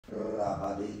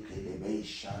rabade kedebe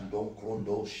shandon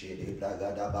krondo shede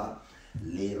bragadaba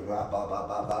le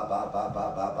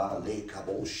rabababababababa le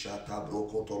kabosha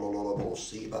tabrokotololobo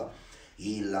siba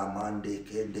ilamande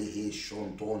kende he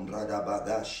shonton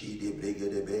radabagashi de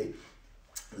bregedebe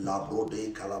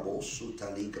labrode kalabosu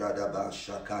taligradaba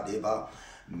shakadeba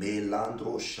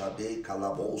Melandro Shade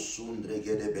Kalabosun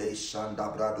Dregedebe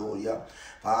Sandabradoria.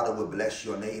 Father, we bless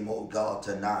your name, O God,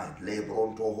 tonight.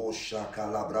 Lebronto Hosha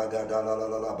Kalabraga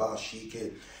Dalalaba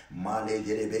Shike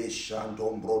Malegedebe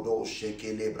Shandom Brodo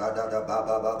Sheke Lebrada da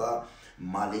Baba Baba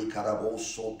Malikarabo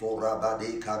Soto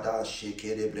Rabade Kada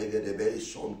Sheke de Bregedebe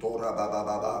Sontora Baba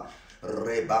Baba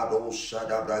Rebado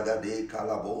Shada Bragade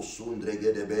Kalabosun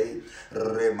Dregedebe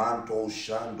Remanto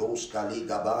Shandos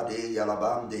Kaligabade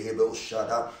Yalabam de Hebo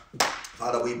Shada.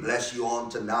 Father, we bless you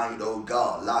on tonight, oh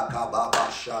God.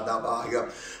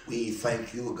 We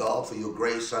thank you, God, for your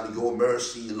grace and your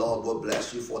mercy. Lord, we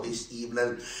bless you for this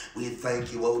evening. We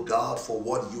thank you, oh God, for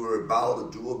what you are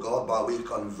about to do, oh God, by we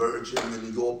converging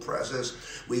in your presence.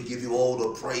 We give you all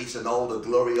the praise and all the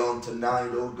glory on tonight,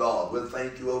 oh God. We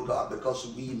thank you, oh God, because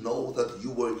we know that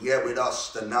you were here with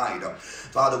us tonight.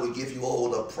 Father, we give you all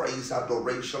the praise,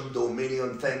 adoration,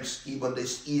 dominion, thanks even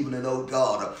this evening, oh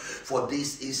God. For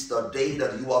this is the day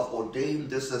that you have ordained.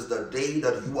 This is the day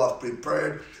that you have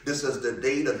prepared. This is the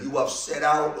day that you have set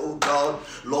out, oh God,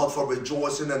 Lord, for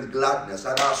rejoicing and gladness.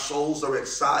 And our souls are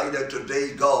excited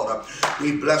today, God.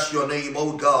 We bless your name,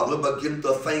 oh God. We begin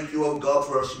to thank you, oh God,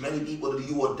 for as many people that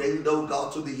you ordained, oh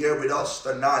God, to be here with us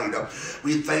tonight.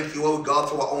 We thank you, oh God,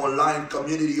 for our online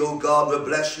community, oh God. We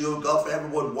bless you, oh God, for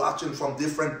everyone watching from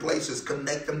different places,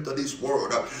 connecting to this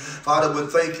word. Father, we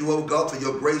thank you, oh God, for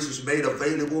your grace is made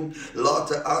available, Lord,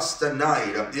 to us tonight.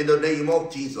 In the name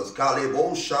of Jesus.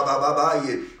 Kalebo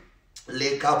shabababaye.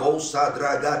 Le cabosa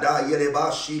dragada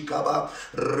yerebashi kaba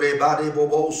rebade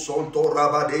bobo sonto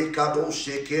rabade kado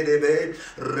shekedebe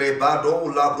rebado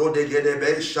labro de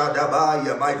gedebe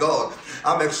shadabaya. My God,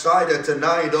 I'm excited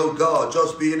tonight, oh God,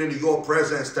 just being in your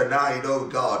presence tonight, oh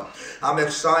God. I'm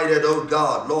excited, oh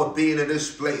God, Lord, being in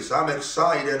this place. I'm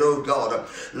excited, oh God,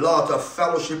 Lord, to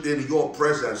fellowship in your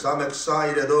presence. I'm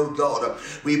excited, oh God.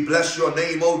 We bless your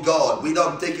name, oh God. We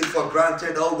don't take it for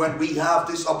granted, oh, when we have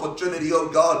this opportunity, oh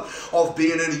God, of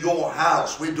being in your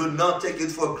house. We do not take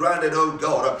it for granted, oh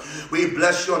God. We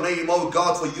bless your name, oh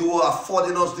God, for you are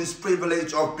affording us this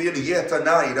privilege of being here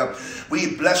tonight.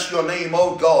 We bless your name,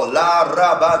 oh God. La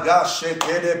rabagashe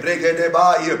kede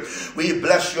bregedebaye. We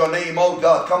bless your name, oh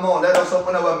God. Come on, let us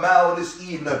open our mouth this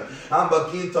evening and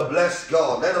begin to bless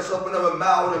God. Let us open our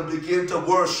mouth and begin to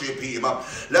worship him.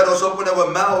 Let us open our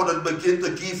mouth and begin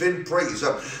to give him praise.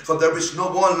 For there is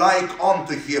no one like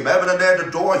unto him. Heaven and earth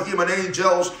adore him, and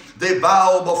angels, they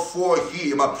bow before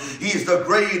him. He is the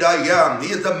great I am.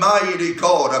 He is the mighty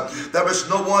God. There is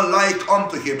no one like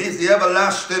unto him. He is the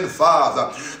everlasting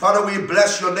Father. Father, we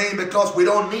bless your name because we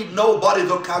don't need nobody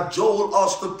to cajole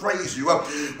us to praise you.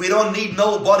 We don't need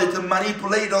nobody to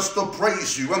manipulate us to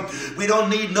praise you. We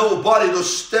don't need nobody to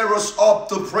stir us up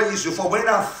to praise you. For when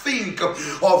I think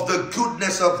of the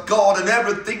goodness of God and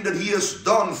everything that he has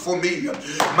done for me,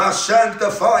 my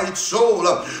sanctified soul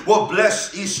will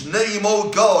bless his name,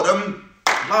 oh God.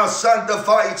 My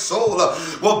sanctified soul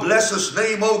will bless his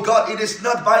name, oh God. It is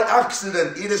not by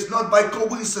accident. It is not by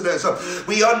coincidence.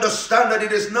 We understand that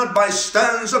it is not by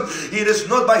stance. It is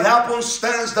not by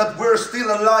happenstance that we're still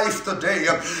alive today.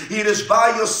 It is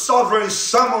by your sovereign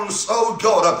summons, oh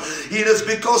God. It is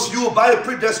because you by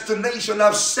predestination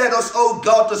have set us, oh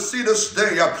God, to see this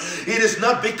day. It is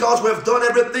not because we've done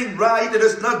everything right. It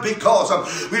is not because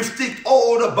we've ticked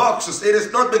all the boxes. It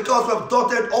is not because we've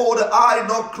dotted all the I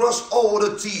nor crossed all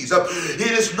the T's.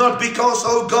 It is not because,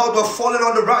 oh God, we're falling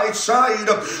on the right side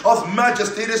of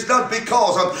majesty. It is not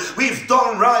because we've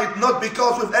done right, not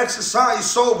because we've exercised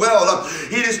so well.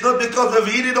 It is not because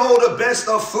we've eaten all the best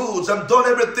of foods and done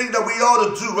everything that we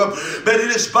ought to do. But it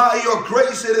is by your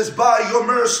grace, it is by your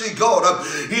mercy, God.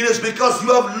 It is because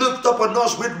you have looked upon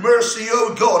us with mercy,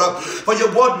 oh God. For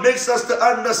your word makes us to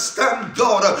understand,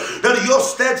 God, that your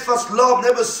steadfast love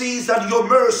never ceases and your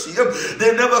mercy,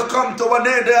 they never come to an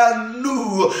end. They are new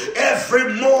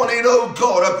every morning, oh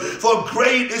God, for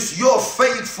great is your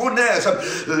faithfulness.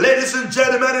 Ladies and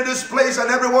gentlemen in this place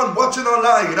and everyone watching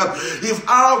online, if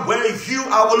I were you,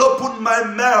 I will open my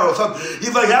mouth.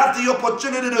 If I have the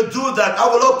opportunity to do that, I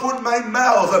will open my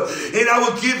mouth and I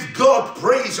will give God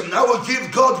praise and I will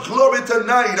give God glory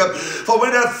tonight. For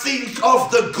when I think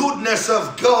of the goodness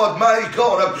of God, my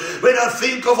God, when I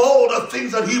think of all the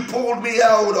things that he pulled me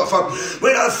out of,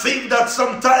 when I think that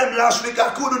sometime last week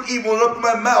I couldn't even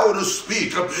open my mouth to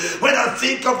speak. When I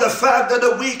think of the fact that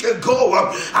a week ago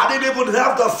I didn't even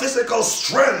have the physical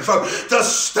strength to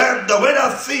stand. When I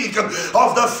think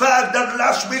of the fact that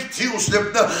last week Tuesday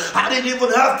I didn't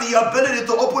even have the ability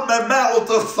to open my mouth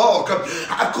to talk.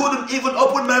 I couldn't even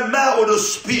open my mouth to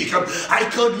speak. I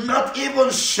could not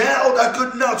even shout. I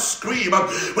could not scream.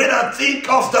 When I think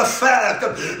of the fact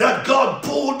that God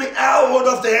pulled me out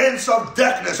of the hands of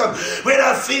darkness, when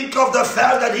I think of the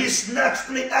fact that He snatched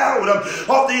me out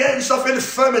of the hands of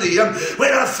infirmity,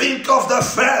 when I think of the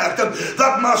fact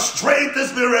that my strength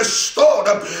has been restored,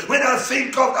 when I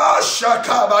think of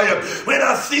when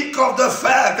I think of the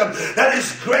fact that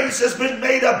His grace has been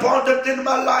made abundant in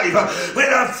my life,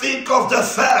 when I think of the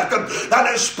fact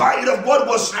that in spite of what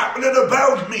was happening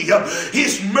about me,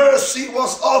 His mercy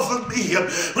was over me,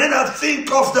 when I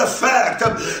think of the fact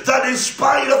that in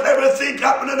spite of everything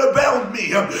happening about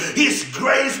me, His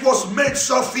grace was made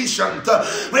sufficient,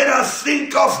 when I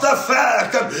think of the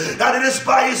fact that it is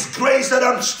by His grace that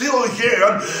I'm still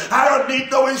here, I don't need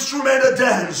no instrument to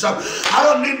dance, I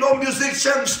don't need no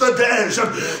musicians to dance,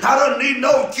 I don't need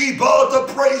no keyboard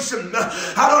to praise Him,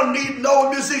 I don't need no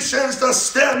musicians to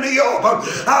stand me up.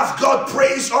 I've got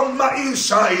praise on my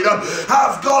inside,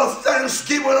 I've got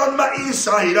thanksgiving on my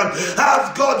inside,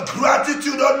 I've got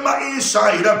gratitude on my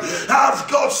inside, I've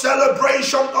got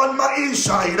celebration on my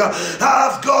inside,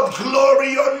 I've got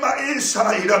glory on my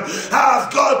inside,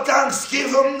 I've got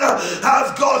thanksgiving,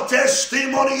 I've got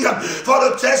testimony, for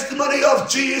the testimony of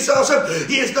Jesus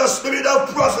is the spirit of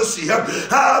prophecy.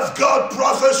 I've got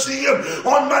prophecy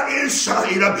on my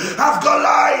inside, I've got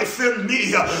life in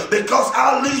me, because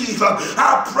I live,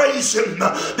 I praise Him,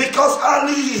 because I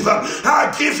live,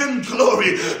 I give Him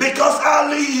glory, because I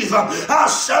live, I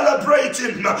celebrate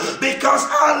Him, because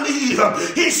I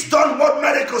live. He's done what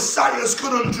medical science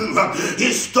couldn't do,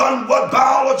 He's done what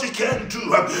biology can't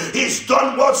do, He's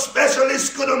done what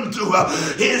specialists couldn't do,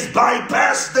 He's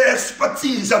bypassed the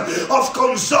expertise of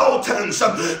consultants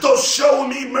to show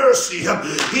me mercy,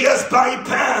 He has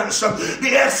bypassed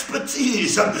the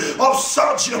expertise of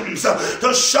surgeons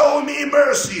to show me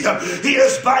mercy, He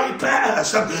has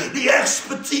bypassed the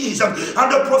expertise and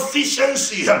the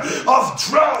proficiency of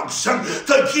drugs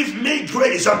to give me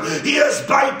grace, He has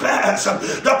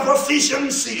bypassed the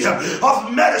proficiency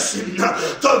of medicine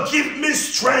to give me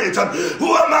strength.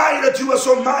 Who am I that You are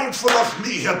so mindful of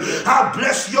me? I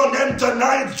bless Your name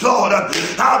tonight, God.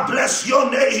 I bless Your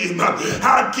name.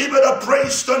 I give it a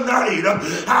praise tonight.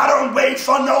 I don't wait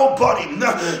for nobody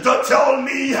to tell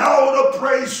me how to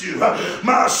praise You.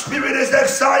 My spirit is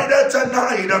excited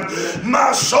tonight.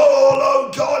 My soul,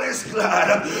 oh God, is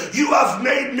glad. You have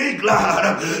made me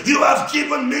glad. You have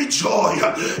given me joy.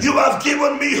 You have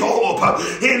given me hope.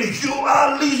 In You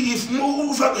I live,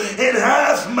 move, and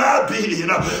have my being.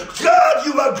 God,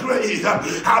 You are great.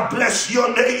 I bless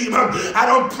Your name. I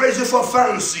don't praise You for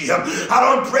fancy. I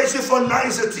don't praise You for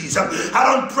niceties. I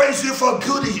don't praise You for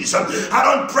goodies. I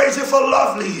don't praise You for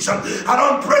lovelies. I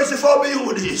don't praise You for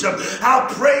beauties. I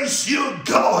praise You,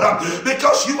 God,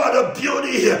 because You are the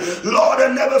beauty, Lord,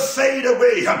 and never fade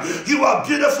away. You are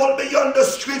beautiful beyond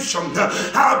description.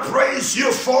 I praise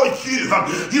You for You.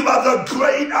 You are the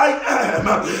great I am.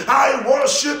 I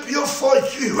worship You for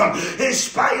You. In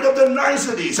spite of the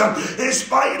niceties, in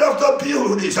spite of the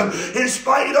beauties, in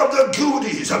spite of the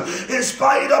goodies, in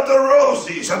spite of the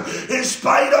roses, in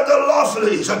spite of the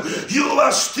lovelies, You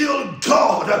are still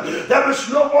God. There is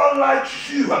no one like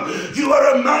You. You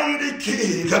are a mighty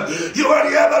King. You are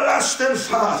the everlasting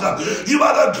Father. You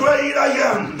are the great I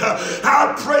am.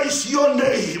 I praise Your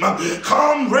name.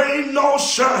 Come rain or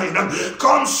shine,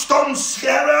 come storm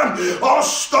scare or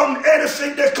storm,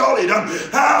 anything they call it,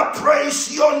 I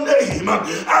praise Your name.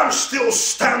 I'm still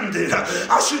standing.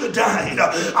 I should have died.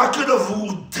 I could have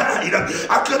died.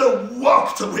 I could have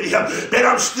walked away, but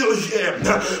I'm still here.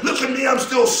 Look at me, I'm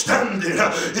still standing.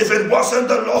 If it wasn't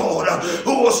the Lord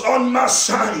who was on my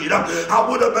side, I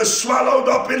would have been swallowed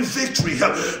up in victory.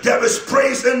 There is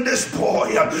praise in this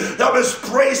boy. There is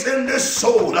praise in this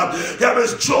soul. There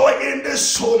is joy in this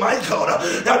soul, my God.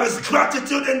 There is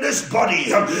gratitude in this body.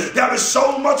 There is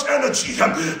so much energy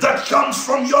that comes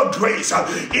from Your grace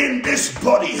in this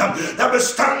body. There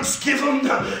is thanksgiving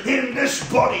in this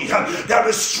body. There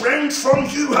is strength from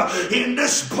you in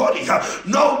this body.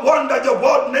 No wonder your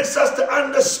word makes us to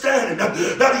understand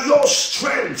that your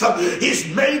strength is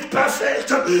made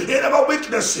perfect in our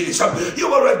weaknesses.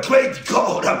 You are a great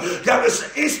God. There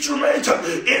is instrument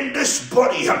in this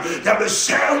body. There is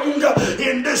sound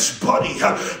in this body.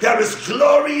 There is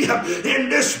glory in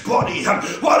this body.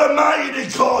 What a mighty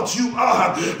God you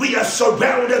are. We are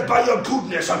surrounded by your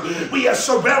goodness. We are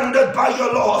surrounded by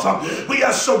your love. We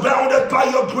are surrounded by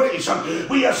your grace.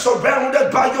 We are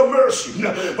surrounded by your mercy.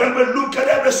 When we look at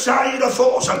every side of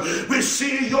us, we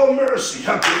see your mercy.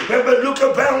 When we look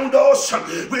around us,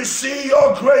 we see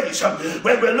your grace.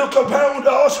 When we look around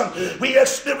us, we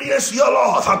experience your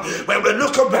love. When we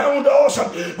look around us,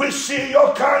 we see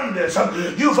your kindness.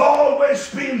 You've always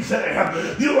been there.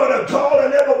 You are the God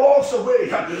that never walks away.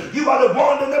 You are the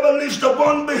one that never leaves the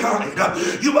one behind.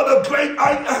 You are the great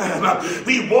I am.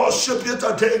 We worship you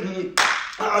today.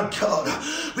 Oh God,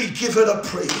 we give it a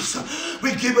praise.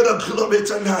 We give it a glory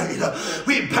tonight.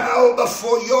 We bow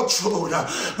before your throne.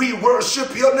 We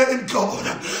worship your name, God.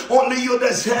 Only you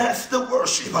deserve the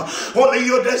worship. Only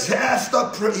you deserve the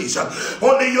praise.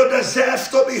 Only you deserve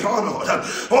to be honored.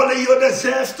 Only you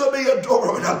deserve to be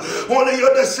adored. Only you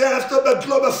deserve to be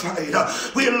glorified.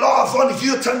 We love on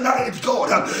you tonight, God.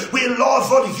 We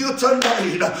love on you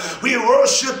tonight. We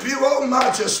worship you, oh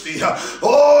Majesty.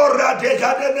 Oh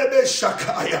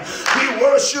Radegadenebeshaka. We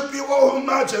worship you, oh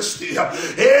Majesty.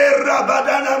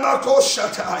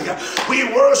 We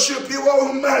worship you,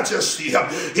 oh Majesty.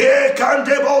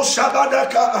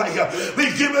 We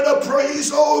give it a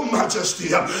praise, oh Majesty.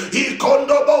 We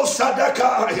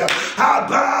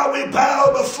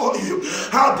bow before you.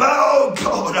 I bow,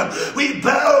 God. We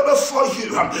bow before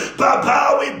you.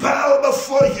 Baba, we bow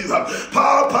before you.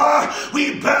 Papa,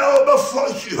 we bow before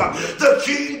you. The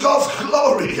King of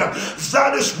glory.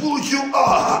 That is who you are.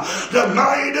 The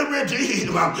mighty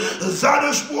Redeemer. That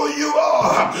is who you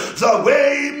are. The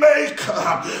way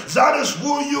maker. That is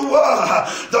who you are.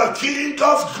 The King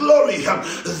of glory.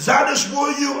 That is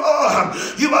who you are.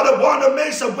 You are the one that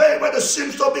makes a way where there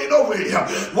seems to be no way.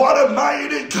 What a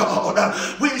mighty God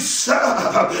we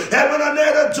serve. Heaven and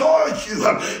earth adore you.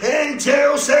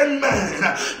 Angels and men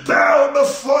bow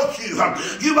before you.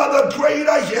 You are the great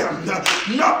I am.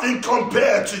 Nothing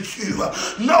compared to you.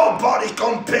 Nobody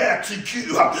compared to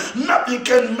you. Nothing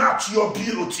can match your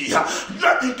beauty.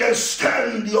 Nothing can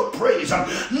stand your praise.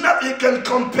 Nothing can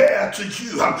compare to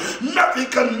you. Nothing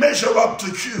can measure up to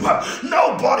you.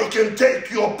 Nobody can take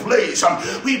your place.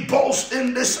 We boast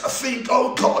in this thing,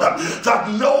 oh God, that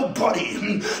nobody,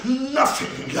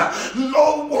 nothing,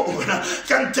 no one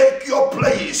can take your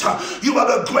place. You are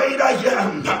the great I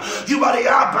am. You are the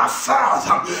Abba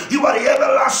Father. You are the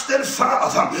everlasting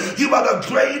Father. You are the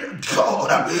great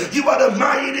God. You are the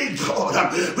mighty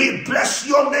God. We bless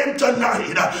your name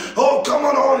tonight. Oh, come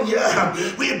on, yeah.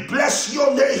 We bless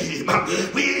your name.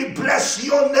 We bless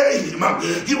your name.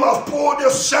 You have poured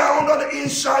your sound on the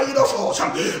inside of us.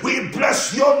 We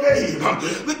bless your name.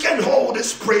 We can hold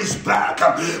this praise back.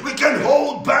 We can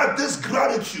hold back this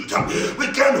gratitude. We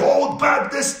can hold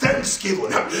back this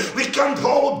thanksgiving. We can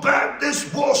hold back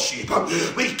this worship.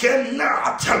 We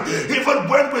cannot. Even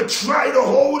when we try to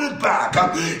hold it back,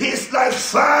 it's like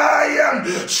fire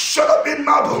shut up in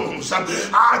my bones.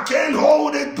 I can't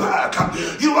hold it back.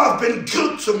 You have been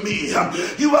good to me.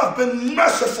 You have been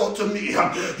merciful to me.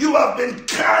 You have been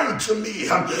kind to me.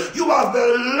 You have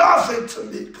been loving to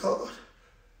me, God.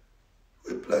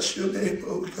 We bless your name,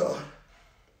 oh God.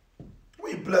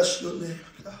 We bless your name,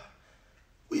 God.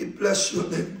 We bless your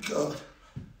name, God.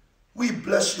 We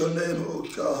bless your name, oh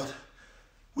God.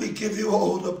 We give you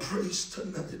all the praise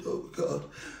tonight, oh God.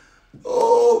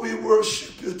 Oh, we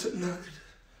worship you tonight.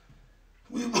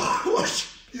 We worship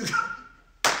you.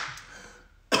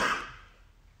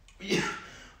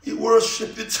 We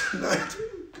worship you tonight,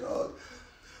 God.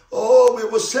 Oh, we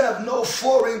will serve no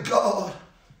foreign God,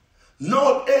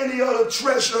 not any other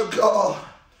treasure, God.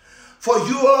 For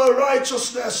you are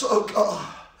righteousness, oh God.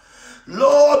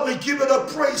 Lord, we give it a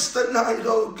praise tonight,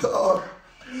 oh God.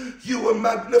 You are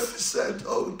magnificent,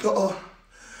 oh God.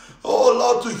 Oh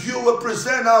Lord, to you we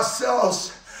present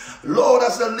ourselves, Lord,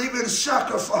 as a living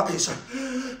sacrifice.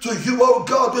 To you, oh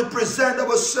God, we present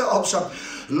ourselves,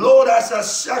 Lord, as a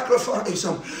sacrifice.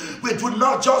 We do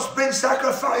not just bring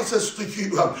sacrifices to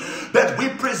you, but we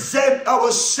present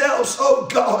ourselves, oh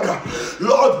God.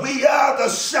 Lord, we are the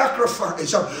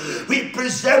sacrifice. We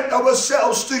present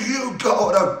ourselves to you,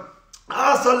 God.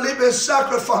 as a living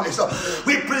sacrifice.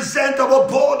 We present our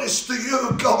bodies to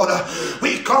you, God.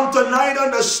 We come tonight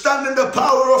understanding the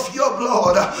power of your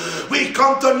blood. We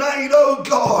come tonight, oh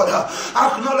God,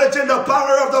 acknowledging the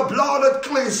power of the blood that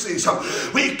cleanses.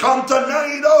 We come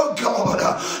tonight, oh God,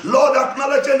 Lord,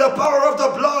 acknowledging the power of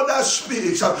the blood that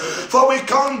speaks. For we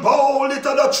come boldly to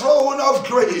the throne of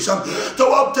grace to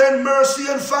obtain mercy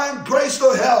and find grace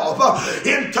to help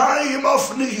in time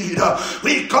of need.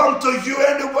 We come to you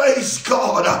anyways,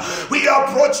 God. We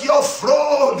approach your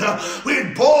throne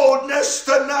with boldness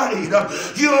tonight.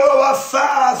 You are our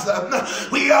Father.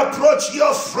 We approach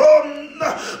your throne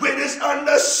with this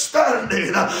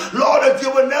understanding, Lord, that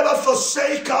you will never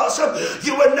forsake us,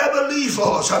 you will never leave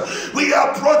us. We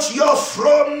approach your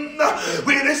throne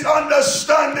with this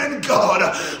understanding,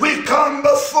 God. We come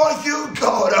before you,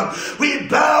 God. We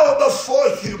bow before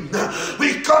you.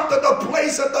 We come to the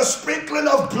place of the sprinkling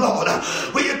of blood.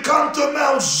 We come to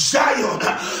Mount Zion,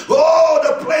 oh,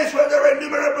 the place where there are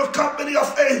innumerable company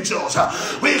of angels.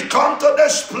 We come to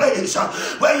this place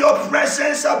where your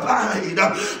presence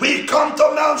abides. We come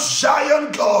to Mount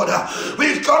Zion, God.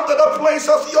 We come to the place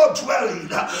of your dwelling.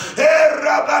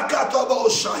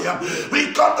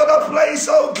 We come to the place,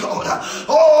 oh God,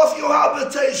 of your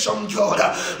habitation, God.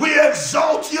 We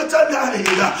exalt you tonight.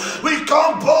 We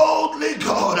come boldly,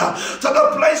 God, to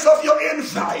the place of your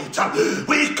invite.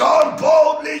 We come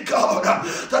boldly, God,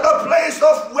 to the place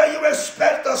of where you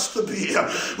expect us to be.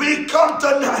 We come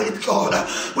tonight, God.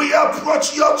 We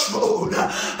approach your throne.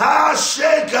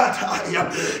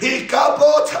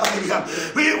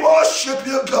 We worship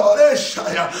you, God.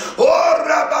 Oh,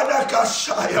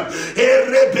 Rabadakashaya,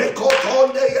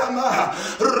 Erebekotonde Yama,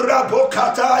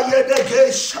 Rabokata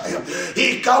Yedegeshaya,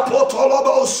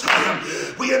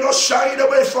 Ikapotolobosaya. We are not shying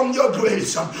away from your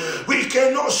grace. We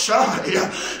cannot shy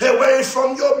away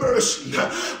from your mercy.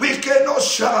 We cannot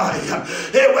shy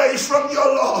away from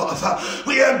your love.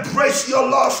 We embrace your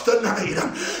love tonight.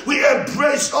 We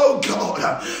embrace, oh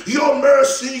God, your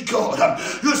mercy, God.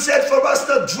 You said for us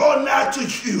to draw nigh to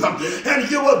you, and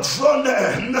you will draw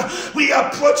near. We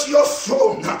approach your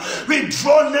throne. We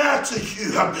draw nigh to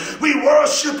you. We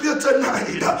worship you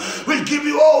tonight. We give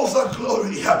you all the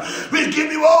glory. We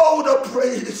give you all the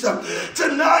praise.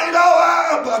 Tonight, oh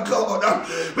Abba God,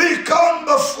 we come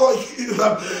before you.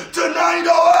 Tonight,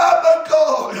 oh Abba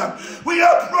God, we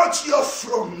approach your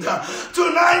throne.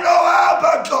 Tonight, oh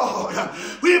Abba God,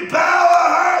 we bow our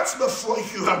hearts before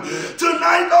you.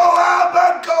 Tonight, oh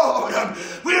Abba God,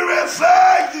 we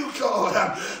revere you, God.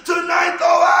 Tonight,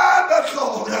 oh Abba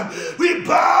God, we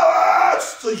bow our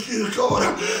hearts to you, God.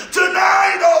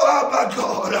 Tonight, oh Abba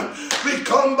God, we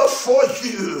come before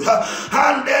you.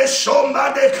 And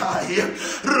Shomadekai,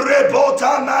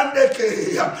 Rebota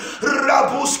Mandeke,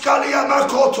 Rabuskalia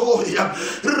Makotoya,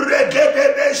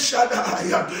 Regede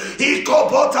Shadaya,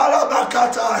 Ikobotala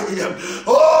Bakatai,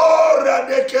 oh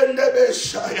Radekende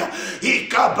Beshaya,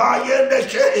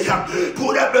 Ikabayendeke.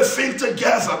 Put everything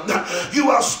together.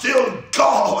 You are still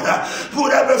God.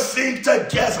 Put everything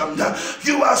together.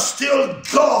 You are still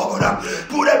God.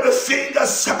 Put everything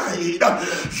aside.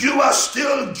 You are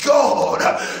still God.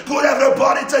 Put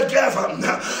everybody together.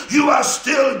 You are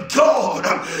still God.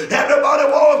 Everybody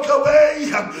walk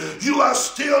away. You are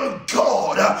still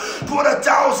God. Put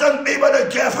 1,000 people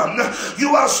together.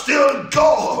 You are still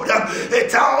God.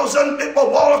 1,000 people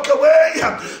walk away.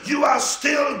 You are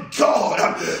still God.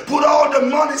 Put all the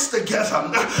monies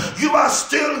together. You are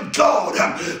still God.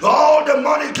 All the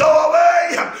money go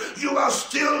away. You are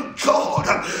still God.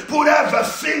 Put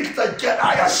everything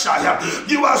together.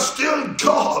 You are still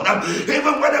God.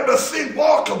 Even when everything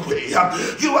walk away,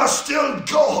 you are still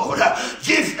God.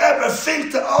 Give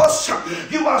everything to us.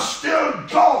 You are still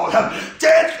God.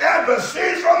 Take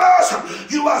everything from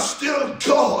us. You are still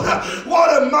God.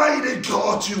 What a mighty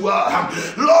God you are.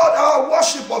 Lord, our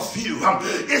worship of you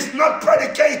is not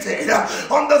predicated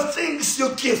on the things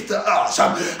you give to us.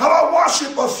 Our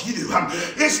worship of you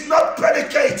is not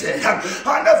predicated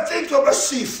on the things we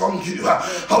receive from you.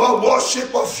 Our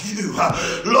worship of you,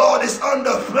 Lord, is on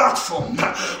the platform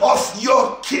of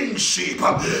your kingship,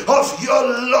 of your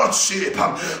lordship,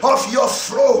 of your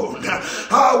throne.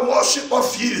 Our worship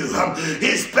of you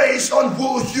is based on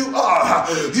who you are.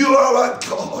 You are a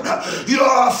God. You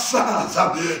are a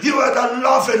Father. You are the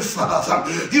loving Father.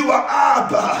 You are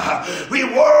Abba. We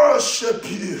worship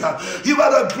you. You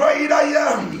are the great I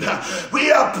am.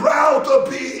 We are proud to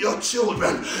be your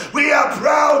children. We are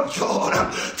proud, God,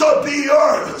 to be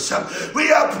yours.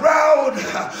 We are proud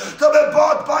to be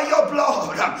bought by your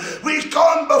blood. We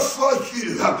come before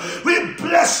you. We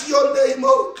bless your name,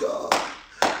 oh God.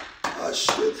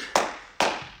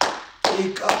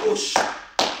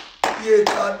 We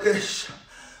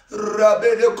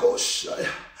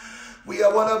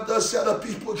are one of the set of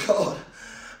people, God,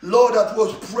 Lord, that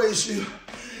will praise you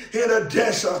in the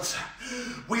desert.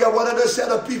 We are one of the set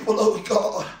of people, oh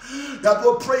God, that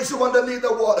will praise you underneath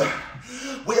the water.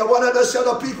 We are one of the set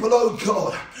of people, oh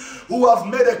God, who have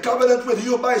made a covenant with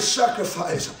you by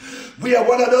sacrifice. We are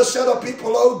one of those set of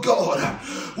people, oh God,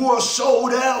 who are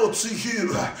sold out to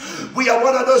you. We are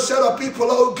one of those set of people,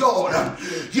 oh God,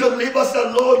 you leave us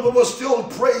alone, we will still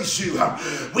praise you.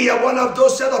 We are one of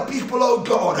those set of people, oh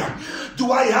God. Do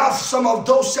I have some of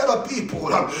those set of people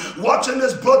watching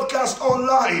this broadcast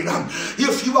online?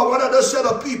 If you are one of those set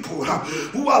of people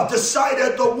who have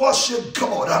decided to worship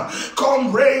God,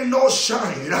 come rain or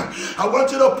shine, I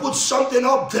want you to put something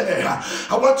up there.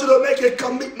 I want you to make a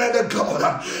commitment to God.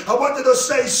 I want you to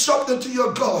say something to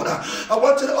your God. I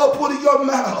want you to open your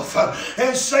mouth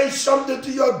and say something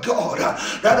to your God,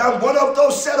 that I'm one of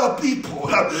those set of people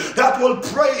that will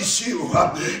praise you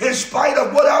in spite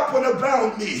of what happened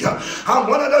around me. I'm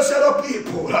one of those set of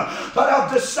people that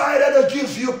have decided to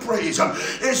give you praise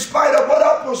in spite of what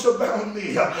happens around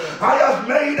me. I have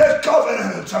made a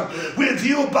covenant with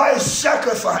you by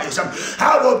sacrifice.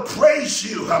 I will praise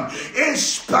you in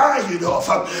spite of.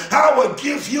 I will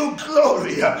give you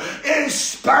glory in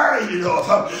spite of.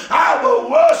 I will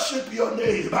worship your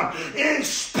name in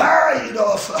spite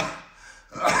of.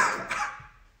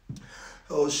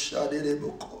 Oh, Shadede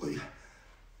Bokoya.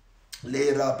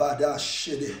 Le Rabada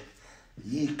Shede.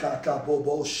 Yikata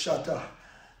Bobo Shata.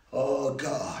 Oh,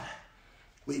 God.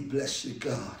 We bless you,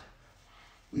 God.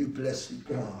 We bless you,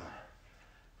 God.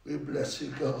 We bless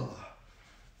you, God.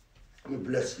 We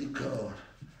bless you, God.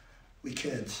 We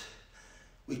can't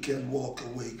walk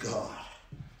away, God.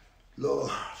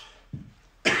 Lord,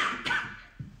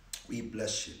 we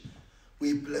bless you.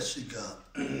 We bless you, God.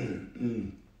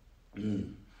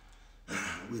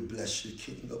 We bless you,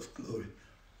 King of glory.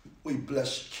 We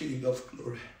bless you, King of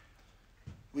glory.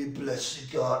 We bless you,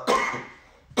 God.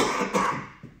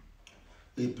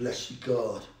 We bless you,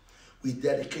 God. We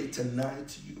dedicate tonight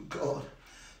to you, God.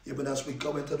 Even as we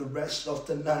go into the rest of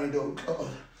the night, oh God,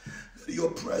 let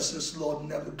your presence, Lord,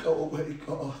 never go away,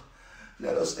 God.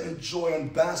 Let us enjoy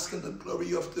and bask in the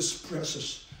glory of this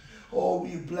presence. Oh,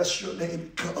 we bless your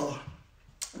name, God.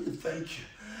 We thank you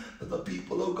that the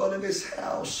people, oh God, in this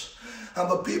house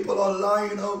and the people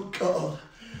online, oh God,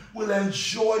 will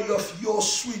enjoy of your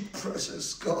sweet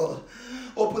presence, God.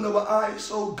 Open our eyes,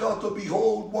 oh God, to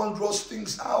behold wondrous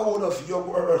things out of your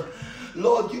word.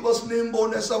 Lord, give us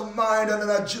nimbleness of mind and an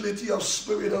agility of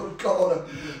spirit, oh God.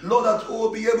 Lord, that we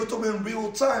will be able to in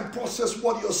real time process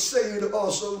what you're saying to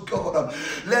us, oh God.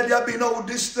 Let there be no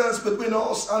distance between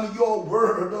us and your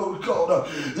word, oh God.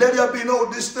 Let there be no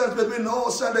distance between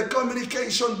us and the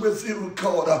communication with you,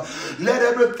 God. Let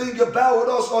everything about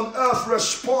us on earth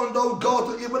respond, oh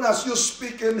God, even as you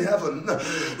speak in heaven.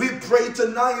 We pray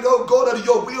tonight, oh God, that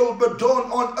your will be done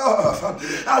on earth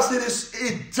as it is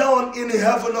done in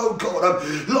heaven, oh God.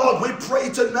 Lord, we pray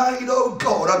tonight, oh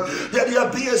God, that there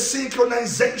be a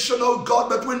synchronization, oh God,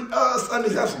 between earth and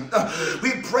heaven.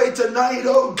 We pray tonight,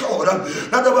 oh God,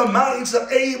 that our minds are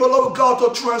able, oh God, to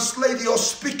translate your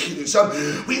speakings.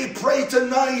 We pray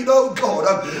tonight, oh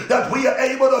God, that we are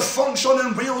able to function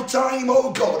in real time,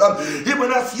 oh God,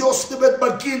 even as your spirit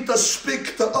begin to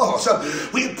speak to us.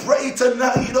 We pray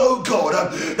tonight, oh God,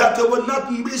 that we will not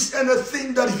miss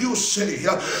anything that you say.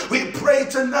 We pray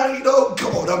tonight, oh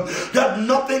God, that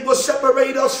nothing will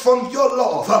separate us from your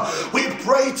love. We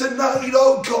pray tonight,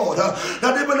 oh God,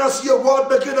 that even as your word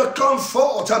begin to come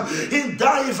forth in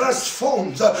diverse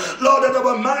forms, Lord, that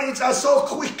our minds are so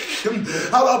quick,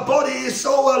 our body is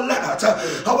so alert,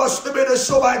 our spirit is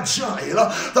so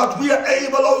agile, that we are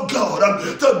able, oh God,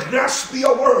 to grasp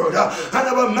your word, and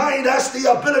our mind has the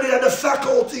ability and the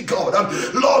faculty, God,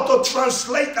 Lord, to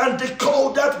translate and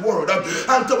decode that word,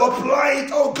 and to apply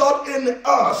it, oh God, in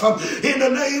earth, in the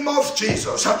name of Jesus.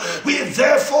 We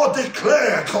therefore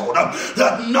declare, God,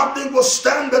 that nothing will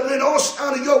stand between us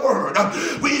and your word.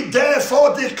 We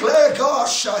therefore declare, God,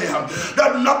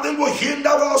 that nothing will hinder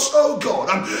us, oh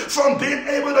God, from being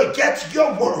able to get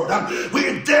your word.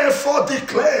 We therefore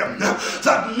declare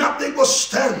that nothing will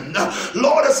stand,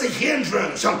 Lord, as a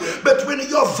hindrance between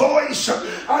your voice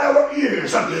and our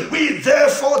ears. We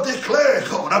therefore declare,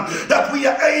 God, that we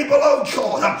are able, oh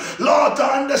God, Lord, to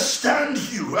understand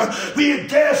you. We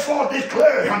therefore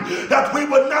declare that we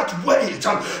will not wait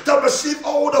to receive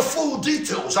all the full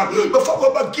details before we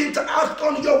begin to act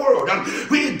on your word.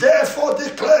 We therefore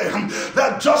declare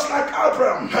that just like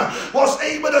Abraham was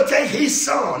able to take his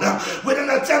son within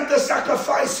a attempted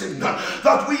sacrificing,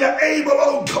 that we are able,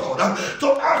 oh God,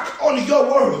 to act on your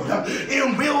word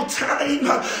in real time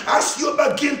as you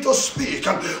begin to speak.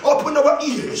 Open our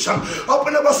ears,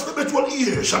 open our spiritual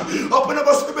ears, open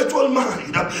our spiritual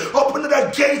mind, open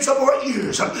the gates of our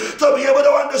ears to be able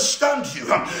to understand you.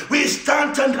 We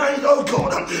stand tonight, oh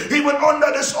God, even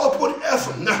under this open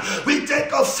heaven. We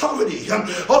take authority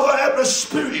over every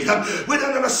spirit with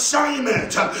an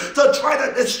assignment to try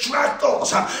to distract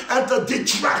us and to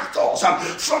detract us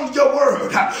from your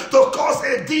word, to cause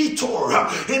a detour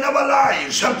in our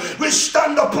lives. We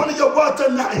stand upon your word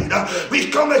tonight. We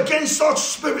come against such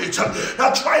spirits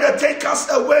that try to take us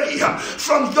away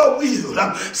from your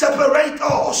will, separate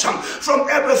us from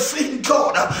everything,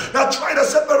 God, that try to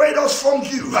separate us from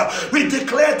you. We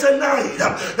declare tonight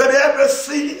that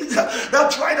everything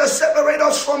that try to separate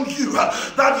us from you,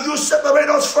 that you separate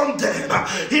us from them.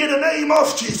 In the name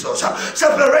of Jesus,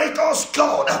 separate us,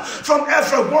 God, from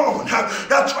everyone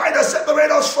that try to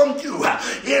separate us from you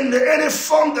in any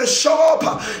form they show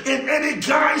up, in any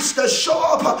guise they show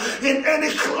up, in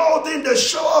any clothing they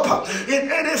show up,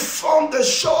 in any form they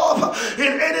show up,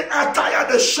 in any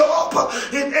attire they show up,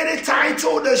 in any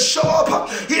title they show up.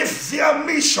 If their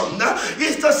mission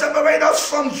is to separate us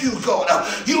from you, God,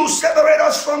 you separate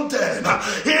us from them.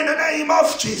 In the name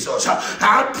of Jesus,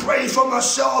 I pray for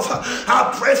myself.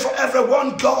 I pray for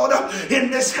everyone, God, in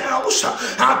this house.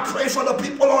 I pray for the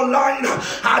people online.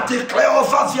 I declare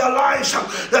over their lives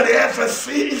that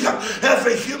everything,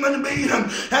 every human being,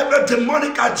 every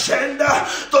demonic agenda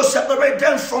to separate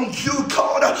them from you,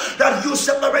 God, that you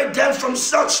separate them from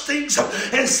such things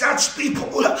and such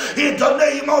people. In the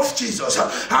name of Jesus,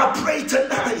 I pray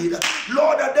tonight,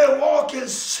 Lord, that they walk in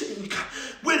sync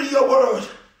with your word.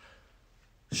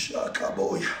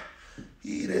 Shakaboy,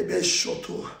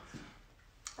 Irebeshoto,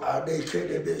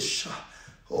 Adekedebesha.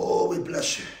 Oh, we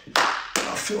bless you.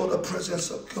 I feel the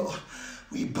presence of God.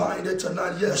 We bind it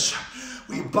tonight, yes.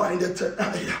 We bind it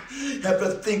tonight.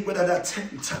 Everything with an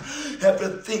attempt,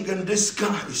 everything in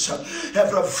disguise,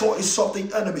 every voice of the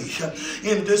enemy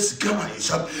in disguise,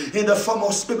 in the form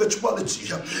of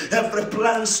spirituality, every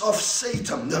plans of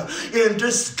Satan in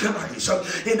disguise,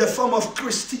 in the form of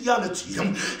Christianity,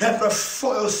 every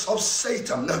voice of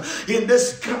Satan in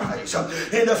disguise,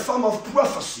 in the form of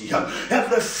prophecy,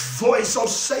 every voice of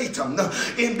Satan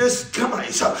in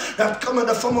disguise that come in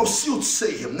the form of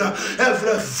soothsaying,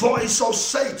 every voice of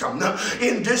Satan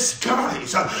in disguise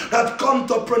that come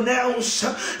to pronounce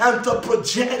and to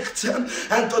project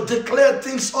and to declare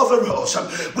things over us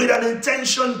with an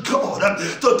intention, God,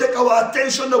 to take our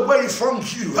attention away from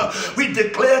you. We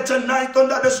declare tonight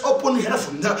under this open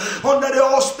heaven, under the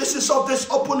auspices of this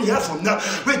open heaven,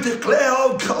 we declare,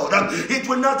 oh God, it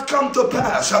will not come to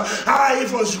pass. I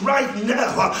was right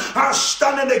now, I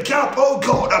stand in the gap, oh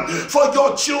God, for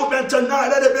your children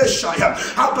tonight.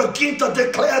 I begin to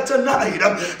declare tonight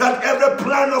that every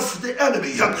plan of the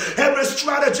enemy, every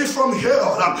strategy from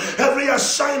hell, every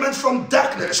assignment from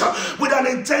darkness with an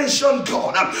intention,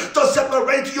 God, to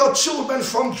separate your children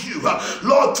from you,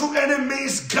 Lord, through any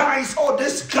means, guise or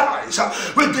disguise,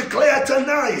 we declare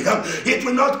tonight it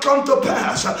will not come to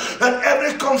pass. That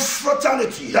every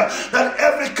confraternity, that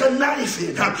every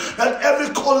conniving, that every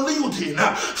colluding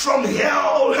from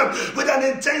hell with an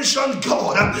intention,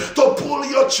 God, to pull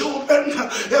your children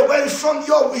away from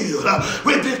your will,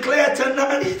 we declare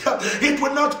tonight it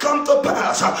will not come to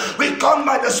pass. We come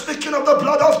by the speaking of the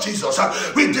blood of Jesus.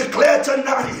 We declare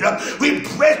tonight we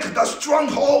break the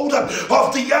stronghold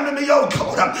of the enemy, oh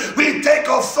God. We take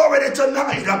authority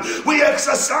tonight. We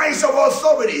exercise our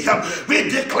authority. We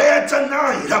declare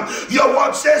tonight your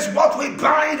word says what we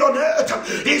bind on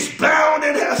earth is bound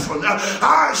in heaven.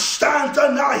 I stand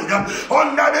tonight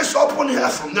under this open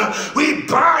heaven. We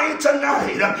bind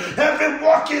tonight every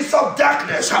workings of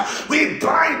darkness. We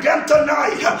bind them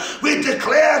tonight. We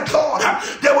declare, God,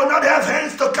 they will not have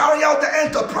hands to carry out the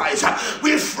enterprise.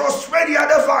 We frustrate their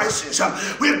devices.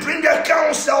 We bring their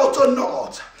counsel to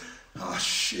naught. I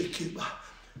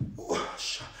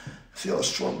feel a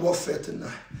strong warfare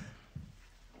tonight.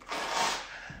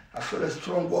 I feel a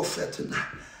strong warfare tonight.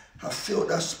 I feel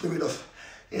that spirit of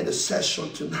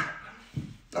intercession tonight.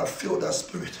 I feel that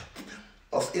spirit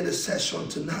of intercession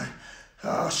tonight.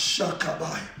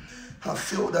 Shakabai. I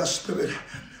feel that spirit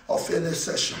of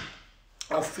intercession.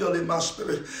 I feel in my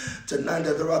spirit tonight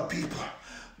that there are people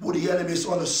who the enemy is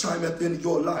on assignment in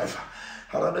your life.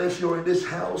 I don't know if you're in this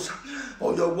house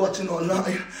or you're watching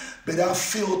online. But I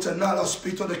feel tonight, I'll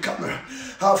speak to the camera.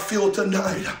 I feel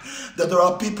tonight that there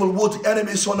are people with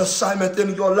enemies on assignment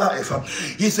in your life.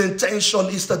 His intention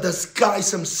is to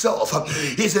disguise himself.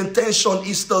 His intention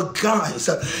is to guise.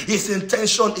 His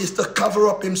intention is to cover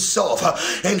up himself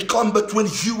and come between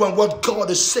you and what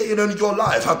God is saying in your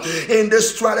life. In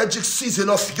this strategic season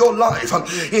of your life,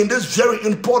 in this very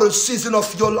important season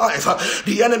of your life,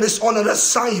 the enemy is on an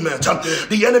assignment.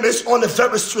 The enemy is on a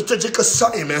very strategic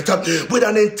assignment with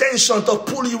an intention to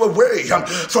pull you away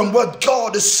from what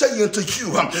God is saying to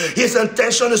you. His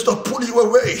intention is to pull you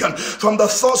away from the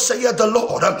thoughts saith the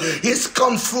Lord. He's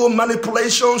come through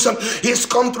manipulations. He's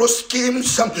come through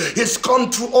schemes. He's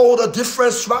come through all the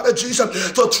different strategies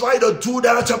to try to do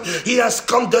that. He has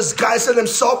come disguising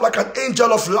himself like an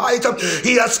angel of light.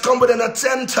 He has come with an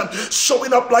attempt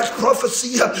showing up like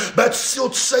prophecy, but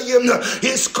still saying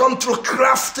he's come through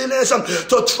craftiness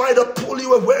to try to pull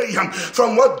you away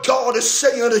from what God is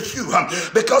saying to you,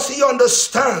 because he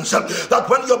understands that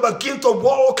when you begin to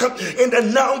walk in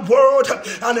the now world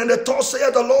and in the thoughts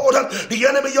saith the Lord, the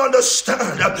enemy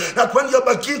understands that when you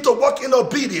begin to walk in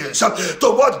obedience to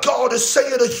what God is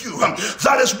saying to you,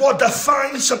 that is what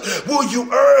defines who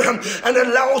you are and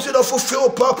allows you to fulfill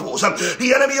purpose.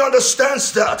 The enemy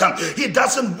understands that. He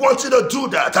doesn't want you to do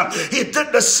that. He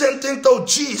did the same thing to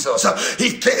Jesus.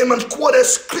 He came and quoted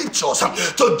scriptures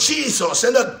to Jesus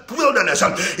in the wilderness.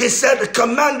 He said,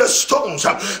 command the stones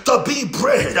to be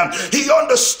bread. He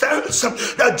understands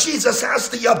that Jesus has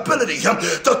the ability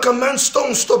to command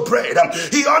stones to bread.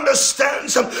 He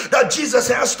understands that Jesus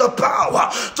has the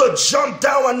power to jump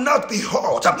down and not be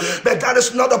hurt. But that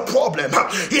is not a problem.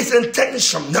 His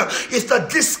intention is to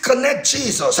disconnect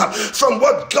Jesus from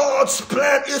what God's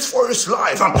plan is for his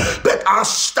life. But I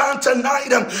stand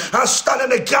tonight, I stand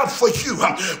in the gap for you.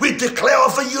 We declare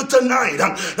over you tonight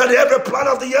that every plan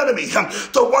of the enemy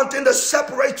to wanting to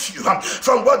separate you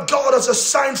from what God has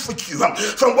assigned for you,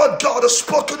 from what God has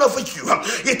spoken over you,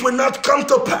 it will not come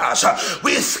to pass.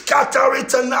 We scatter it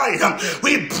tonight.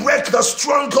 We break the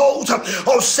stronghold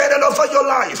of Satan over your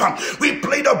life. We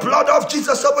plead the blood of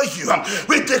Jesus over you.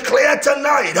 We declare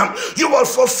tonight you will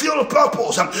fulfill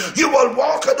purpose. You will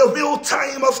walk at the real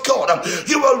time of God.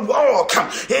 You will walk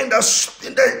in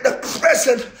the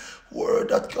present word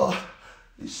that God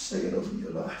is saying over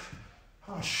your life.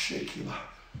 I shake you.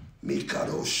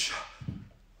 Mikadosha.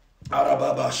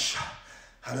 Arababasha.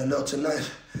 I don't know tonight.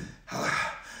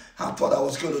 I thought I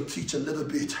was going to teach a little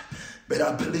bit, but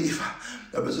I believe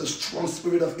there is a strong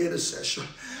spirit of intercession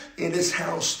in this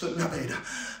house tonight.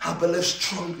 I believe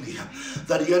strongly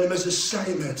that the enemy's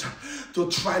assignment to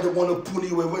try to want to pull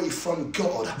you away from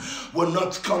God will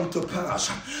not come to pass.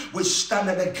 We stand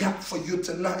in the gap for you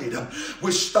tonight.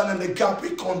 We stand in the gap.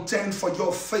 We contend for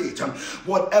your faith.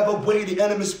 Whatever way the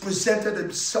enemy's presented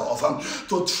himself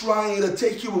to try to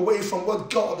take you away from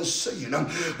what God is saying,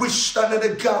 we stand in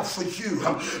the gap for you.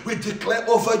 We declare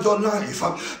over your life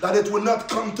that it will not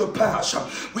come to pass.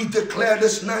 We declare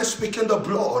this night, speaking the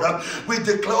blood. We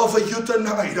declare over you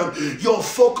tonight, your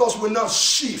focus will not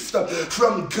shift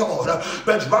from God,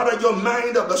 but rather your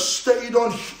mind stayed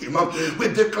on him. We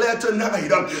declare tonight,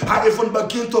 I even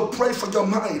begin to pray for your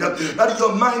mind, that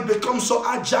your mind becomes so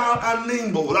agile and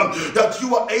nimble that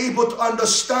you are able to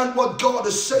understand what God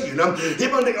is saying,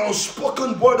 even the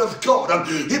unspoken word of God,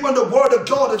 even the word of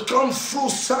God that comes through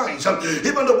signs,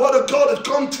 even the word of God that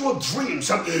comes through dreams,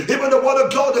 even the word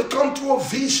of God that comes through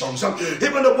visions,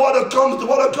 even the word of God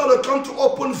that comes to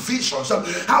open visions.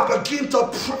 I begin to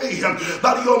pray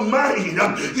that your mind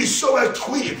is so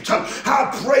equipped. I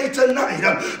pray tonight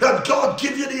that God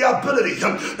give you the ability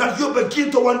that you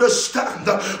begin to understand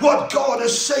what God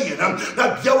is saying,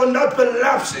 that there will not be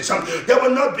lapses, there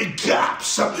will not be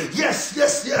gaps. Yes,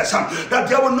 that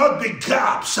there will not be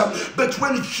gaps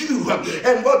between you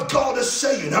and what God is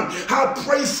saying. I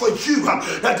pray for you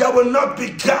that there will not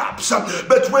be gaps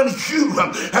between you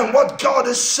and what God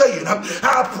is saying.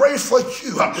 I pray for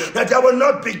you that there will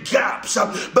not be gaps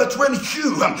between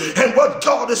you and what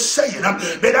God is saying.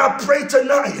 But I pray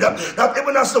tonight that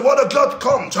even as the word of God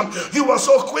comes, you are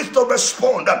so quick to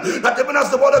respond. That even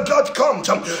as the word of God comes,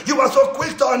 you are so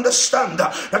quick to understand.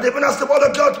 That even as the word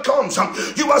of God comes,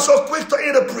 you are so quick to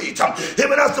interpret.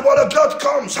 Even as the word of God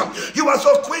comes, you are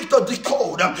so quick to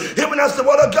decode. Even as the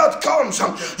word of God comes,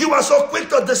 you are so quick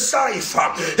to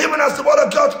decipher. Even as the word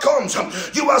of God comes,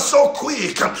 comes, you are so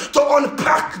quick to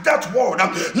unpack that word,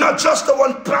 not just to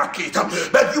unpack it,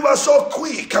 but you are so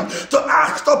quick to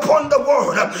act upon the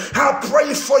word. I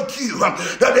pray for you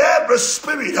that every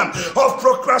spirit of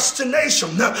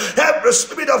procrastination, every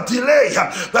spirit of delay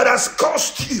that has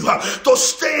caused you to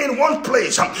stay in one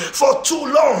place for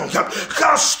too long,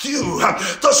 caused you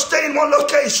to stay in one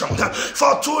location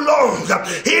for too long,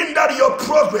 hindered your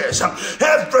progress,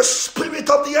 every spirit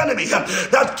of the enemy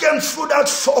that came through that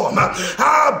form,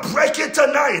 I break it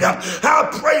tonight. I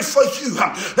pray for you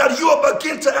that you will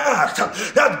begin to act,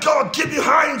 that God give you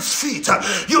hinds feet.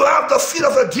 You have the feet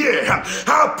of a deer.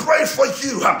 I pray for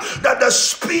you that the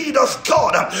speed of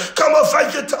God come over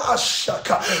you to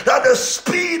Ashaka, that the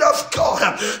speed of God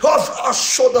of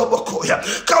Ashodabokoya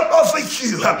come over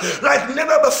you like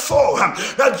never before,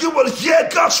 that you will hear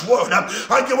God's word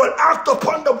and you will act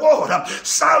upon the word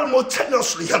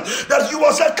simultaneously, that you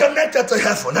are connected to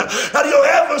heaven, that your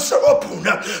heavens are open,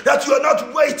 that you are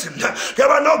not waiting, there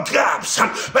are no gaps,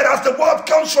 but as the word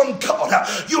comes from God,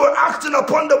 you are acting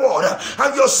upon the word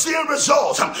and you're seeing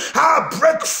results. I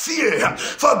break fear,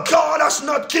 for God has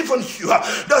not given you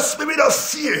the spirit of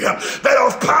fear, but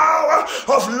of power,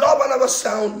 of love, and of a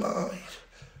sound mind.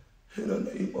 In the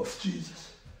name of Jesus.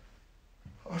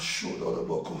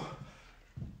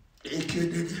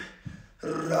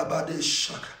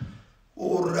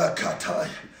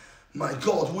 My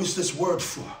God, who is this word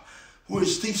for? Who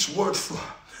is this word for?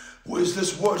 Who is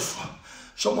this word for?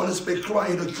 Someone has been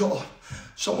crying to God.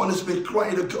 Someone has been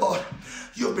crying to God.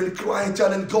 You've been crying,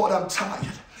 telling God, I'm tired.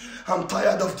 I'm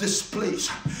tired of this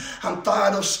place. I'm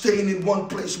tired of staying in one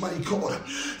place, my God.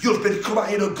 You've been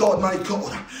crying to God, my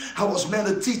God. I was meant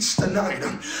to teach tonight,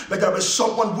 but there is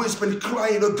someone who has been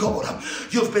crying to God.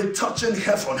 You've been touching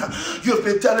heaven. You've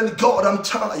been telling God, I'm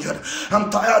tired.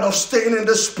 I'm tired of staying in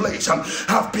this place.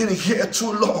 I've been here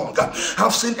too long.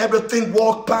 I've seen everything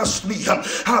walk past me.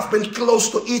 I've been close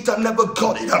to it and never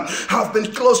got it. I've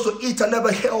been close to it and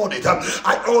never held it.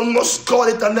 I almost got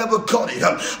it and never got it.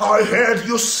 I heard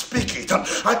you speak it.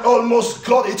 I almost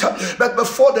got it, but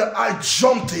before that I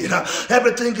jumped in.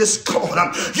 Everything is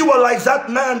gone. You are like that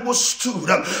man who stood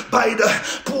by the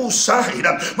poolside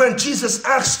when Jesus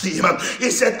asked him.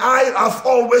 He said, I have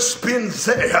always been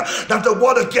there, that the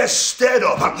water gets stirred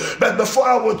up, but before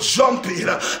I would jump in,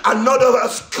 another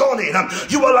has gone in.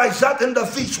 You are like that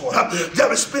individual. There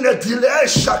has been a delay,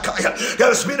 Shakai. There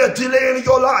has been a delay in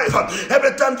your life.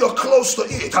 Every time you're close to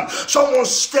it, someone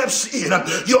steps in.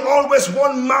 You're always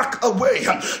one mark away.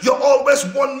 You're always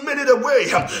 1 minute away.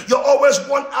 You're always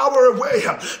 1 hour away.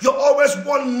 You're always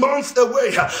 1 month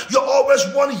away. You're always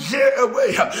 1 year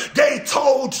away. They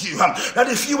told you that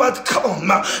if you had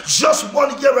come just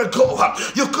 1 year ago,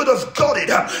 you could have got it.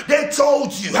 They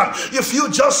told you if you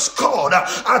just scored a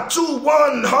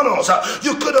 2-1 honors,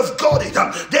 you could have got it.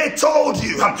 They told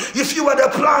you if you had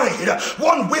applied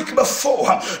 1 week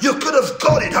before, you could have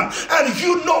got it. And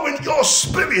you know in your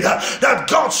spirit that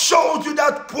God showed you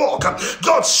that walk,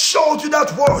 God showed you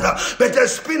that word, but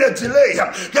there's been a delay,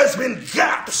 there's been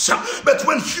gaps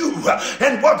between you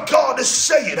and what God is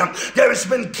saying. There has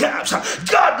been gaps.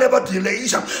 God never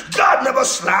delays, God never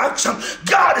slacks,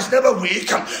 God is never weak,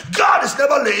 God is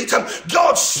never late.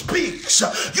 God speaks,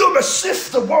 you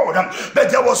received the word,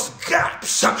 but there was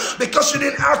gaps because you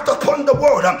didn't act upon the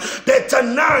word. But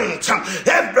tonight,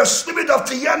 every spirit of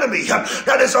the enemy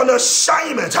that is on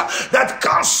assignment that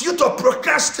causes you to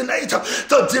procrastinate,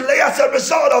 to delay as a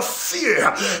result of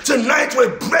fear, tonight we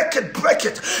break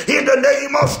it in the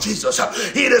name of Jesus.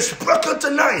 It is broken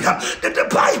tonight. Did the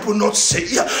Bible not say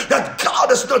that God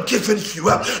has not given you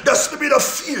the spirit of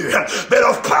fear, but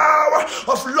of power,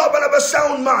 of love, and of a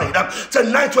sound mind?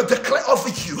 Tonight we declare over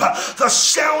you the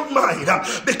sound mind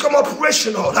become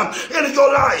operational in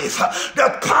your life,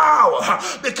 that power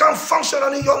become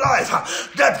functional in your life,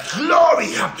 that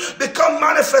glory become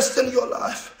manifest in your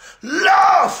life,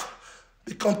 love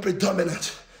become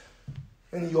predominant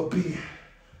in your being.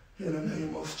 In the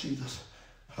name of Jesus.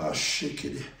 I shake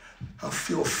it. I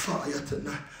feel fire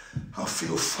tonight. I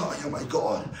feel fire, my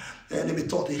God. The enemy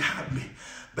thought he had me,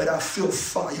 but I feel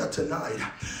fire tonight.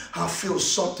 I feel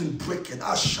something breaking.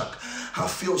 I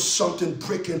feel something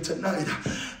breaking tonight.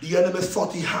 The enemy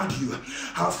thought he had you.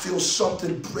 I feel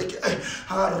something breaking.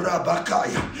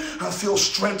 I feel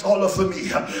strength all over me.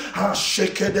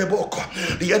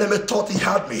 The enemy thought he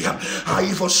had me. I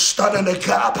even stand in the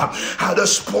gap at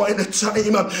this point in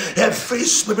time. Every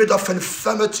spirit of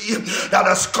infirmity that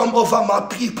has come over my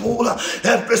people,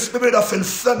 every spirit of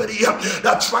infirmity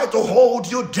that tried to hold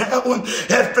you down,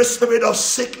 every spirit of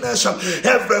sickness,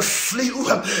 every flu,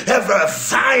 every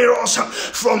virus,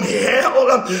 from hell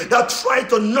that try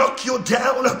to knock you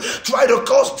down, try to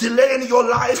cause delay in your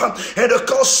life, and to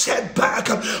cause setback.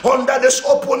 Under this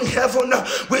open heaven,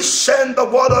 we send the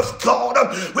word of God.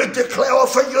 We declare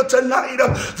over you tonight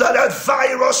that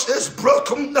virus is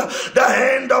broken. The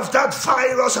hand of that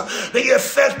virus, the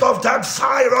effect of that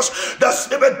virus, the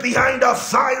spirit behind the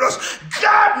virus.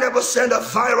 God never sent a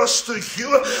virus to you.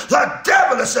 The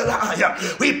devil is a liar.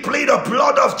 We plead the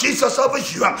blood of Jesus over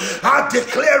you. I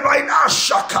declare right now,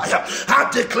 Shakaya, I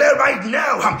declare right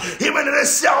now, even in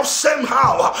itself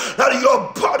somehow, that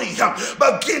your body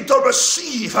begin to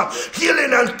receive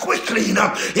healing and quickly in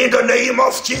the name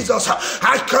of Jesus.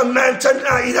 I command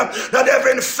tonight that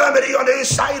every infirmity on the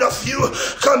inside of you,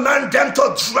 command them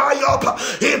to dry up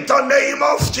in the name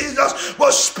of Jesus.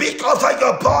 We'll speak over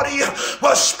your body.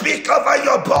 We'll speak over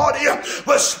your body.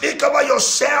 We'll speak over your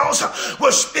cells.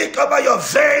 We'll speak over your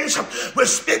veins. We'll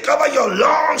speak over your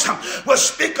lungs. We'll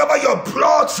speak over your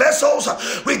blood vessels.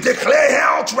 We declare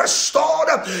health restored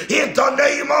in the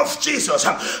name of Jesus.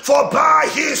 For by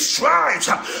his stripes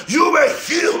you were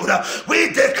healed. We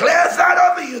declare that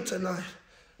over you tonight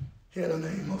in the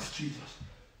name of Jesus.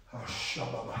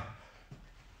 Ashababa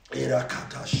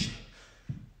Irakatashi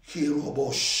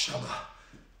Hirobo Shaba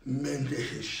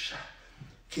Mendehisha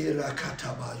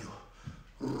Kirakatabayo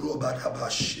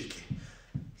Robadabashiki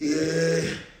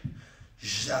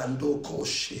Jando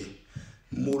Koshe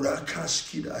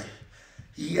Murakaskidai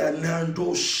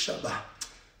Yanando Shaba.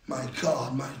 My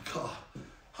God,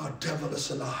 our devil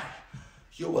is a lie.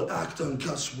 You will act on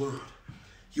God's word.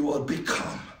 You will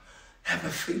become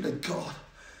everything that God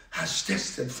has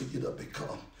destined for you to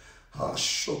become.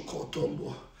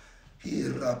 Ashokotombo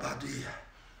Hirabadia.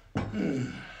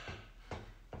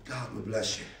 God will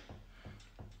bless you.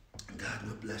 God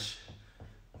will bless you.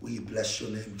 We bless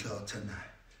your name, God,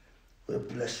 tonight. We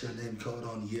bless your name, God,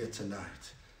 on here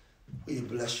tonight. We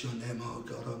bless your name, oh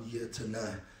God, on here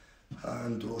tonight.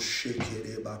 Andro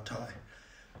shekere batai.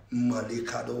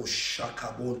 Malikado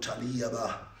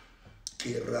shakabontaliaba.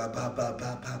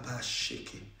 Kirababababa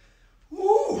shiki.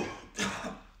 Woo!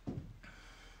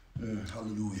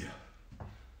 Hallelujah.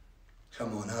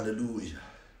 Come on, hallelujah.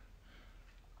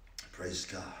 Praise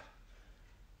God.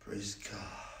 Praise God.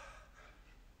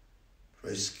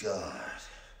 Praise God.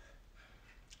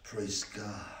 Praise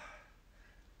God.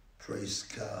 Praise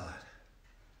God.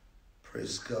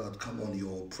 Praise God. Come on,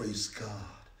 y'all. Praise God.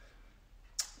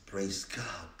 Praise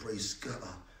God. Praise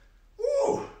God.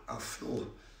 Ooh, I feel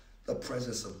the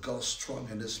presence of God strong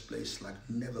in this place like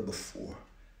never before.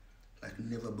 Like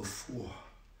never before.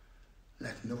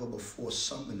 Like never before.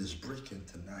 Something is breaking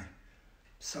tonight.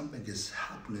 Something is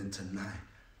happening tonight.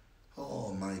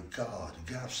 Oh my God.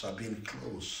 Gaps are being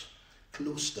closed.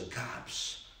 Close the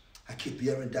gaps. I keep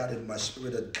hearing that in my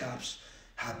spirit, that gaps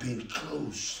have been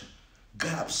closed.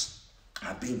 Gaps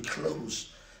are being closed.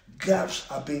 Gaps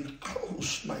are being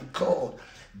closed. My God.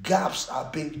 Gaps are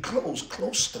being closed.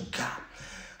 Close the gap.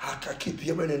 I keep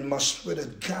hearing in my spirit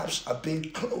that gaps are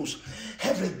being closed.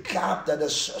 Every gap that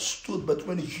has stood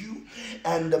between you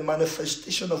and the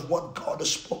manifestation of what God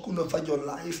has spoken over your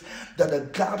life, that the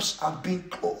gaps are being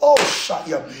closed. Oh,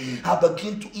 Shia, I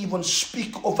begin to even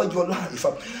speak over your life.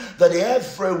 That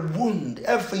every wound,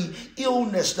 every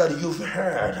illness that you've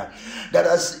heard, that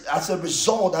as a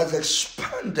result has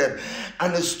expanded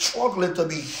and is struggling to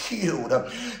be healed,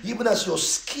 even as your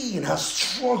skin has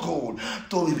struggled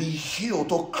to be healed,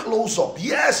 to close up.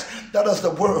 Yes, that is the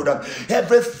word.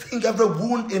 Everything, every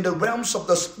wound in the realms of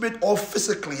the spirit or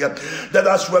physically that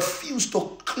has refused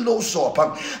to close up.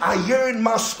 I hear in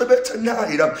my spirit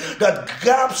tonight that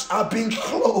gaps are being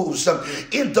closed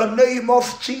in the name of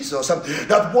Jesus.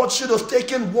 That what should have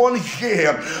taken 1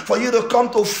 year for you to come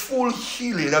to full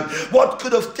healing, what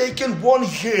could have taken 1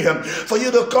 year for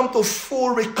you to come to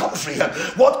full recovery,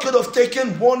 what could have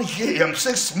taken 1 year,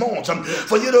 6 months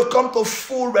for you to come to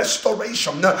full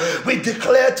restoration, we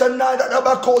declare tonight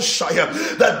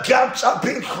that gaps are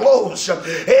being closed.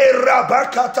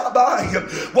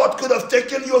 What could have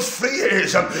taken you 3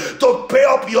 years to pay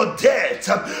up your debt,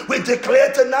 we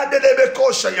declare tonight that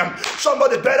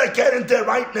somebody better get in there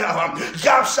right now.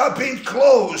 Gaps are being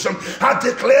closed. I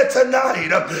declare tonight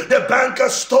the bank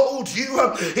has told you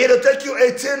it'll take you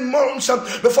 18 months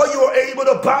before you are able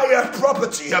to buy a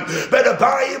property, but the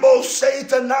Bible say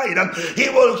tonight he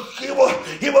will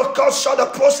cut short the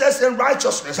process in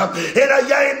righteousness. And I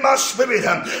hear in my spirit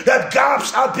that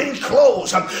gaps are being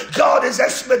closed. God is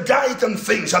expediting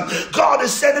things. God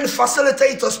is sending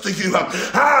facilitators to you.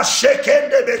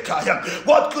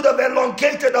 What could have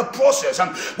elongated the process?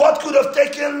 What could have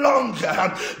taken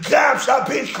longer? Gaps are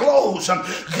being closed.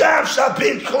 Gaps are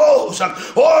being closed.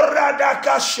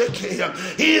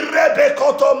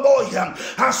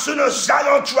 As soon as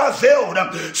Zion travailed,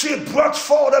 she brought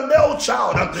forth a male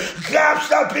child.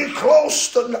 Gaps are being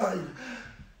closed tonight.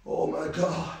 Oh my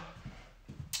God.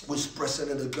 We're pressing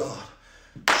into God.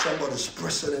 Somebody's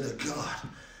pressing into God.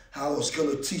 I was going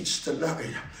to teach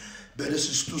tonight, but this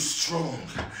is too strong.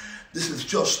 This is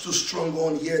just too strong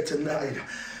on here tonight.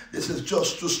 This is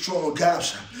just too strong.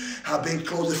 Gaps have been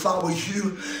closed. If I were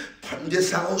you in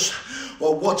this house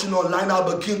or watching online,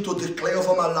 I'll begin to declare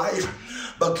over my life,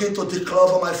 begin to declare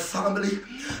over my family,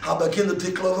 I'll begin to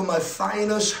declare over my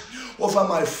finance, over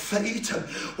my faith,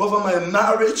 over my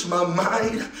marriage, my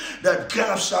mind, that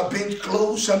gaps are being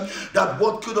closed, that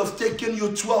what could have taken you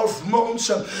 12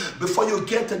 months before you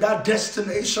get to that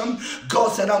destination,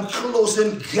 God said, I'm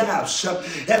closing gaps,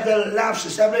 every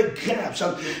lapses, every gaps,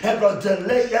 every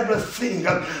delay, everything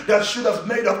that should have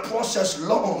made a process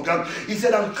long. He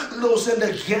said, I'm closing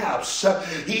the gaps.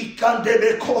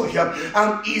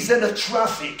 I'm easing the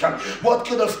traffic. What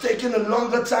could have taken a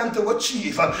longer time to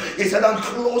achieve? He said, I'm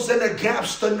closing the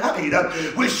gaps tonight.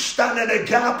 We stand in the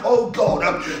gap, oh God.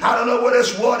 I don't know what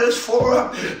this word is for,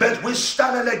 but we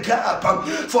stand in the gap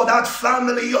for that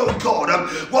family, oh God.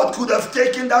 What could have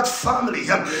taken that family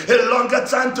a longer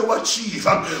time to achieve?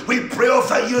 We pray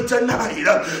over you tonight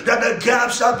that the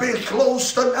gaps are being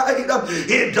closed tonight in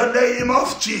the name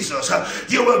of Jesus.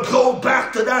 You will go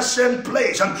back to that same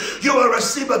place. You will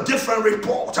receive a different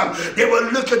report. They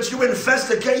will look at you,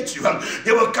 investigate you.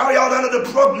 They will carry out another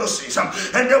prognosis,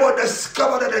 and they will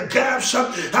discover that the gaps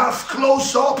have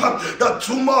closed up. The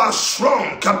tumor are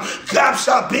shrunk. Gaps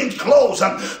are being closed.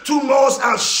 Tumors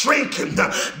are shrinking.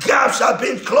 Gaps are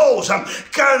being closed.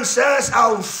 Cancers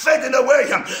are fading away.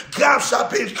 Gaps are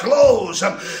being closed.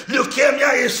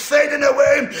 Leukemia is fading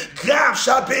away. Gaps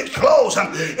are being closed.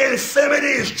 Infirmity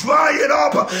is drying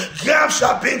up. Gaps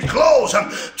are being closed.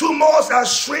 Tumors are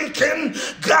shrinking.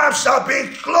 Gaps are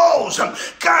being closed.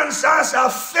 Cancers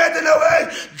are fading away.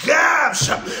 Gaps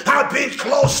are being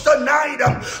closed tonight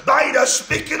by the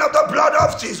speaking of the blood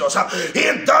of Jesus.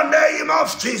 In the name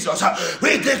of Jesus,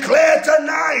 we declare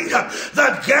tonight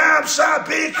that gaps are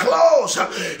being closed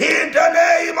in the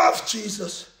name of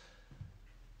Jesus.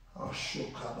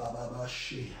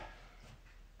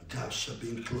 Gaps are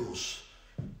being closed.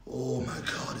 Oh my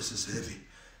God, this is heavy.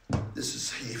 This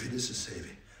is heavy. This is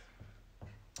heavy.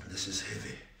 This is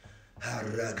heavy.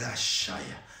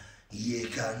 Haragashaya.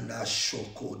 Yekanda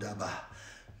shokodaba.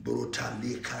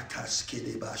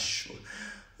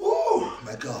 Oh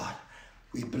my God.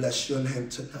 We bless your name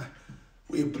tonight.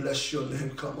 We bless your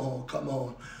name. Come on, come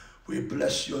on. We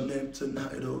bless your name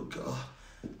tonight, oh God.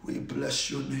 We bless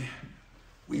your name.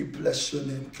 We bless your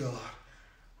name, God.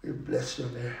 We bless your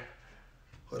name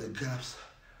for the gaps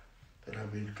that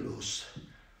have been closed.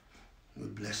 We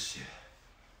bless you.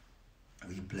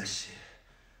 We bless you.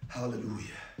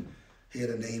 Hallelujah. In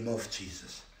the name of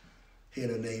Jesus.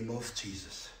 In the name of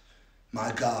Jesus.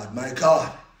 My God, my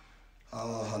God.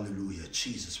 Oh, hallelujah.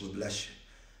 Jesus, we bless you.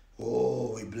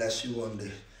 Oh, we bless you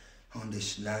on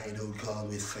this night, oh God.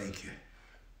 We thank you.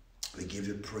 We give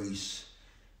you praise.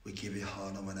 We give you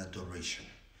honor and adoration.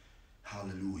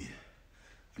 Hallelujah.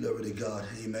 Glory to God.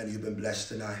 Amen. You've been blessed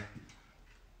tonight.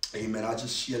 Amen. I'll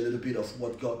just share a little bit of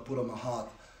what God put on my heart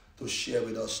to share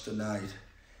with us tonight.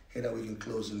 And that we can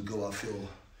close and go. I feel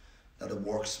that the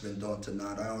work's been done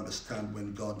tonight. I understand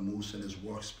when God moves and his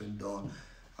work's been done,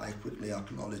 I quickly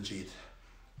acknowledge it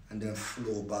and then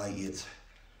flow by it.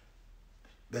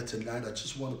 But tonight I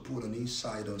just want to put an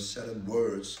insight on certain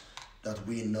words that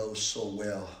we know so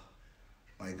well.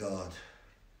 My God,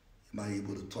 am I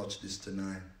able to touch this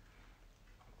tonight?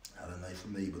 I don't know if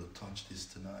I'm able to touch this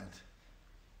tonight.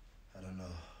 I don't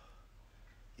know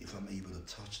if I'm able to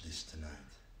touch this tonight.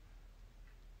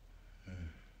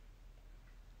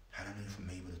 I don't know if I'm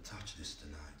able to touch this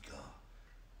tonight, God.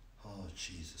 Oh,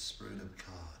 Jesus, Spirit of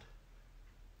God.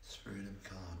 Spirit of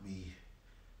God, we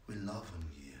love on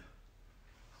you.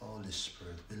 Holy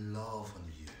Spirit, we love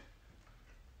on you.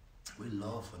 We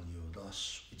love on you, the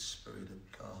sweet Spirit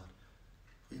of God.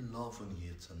 We love on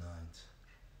you tonight.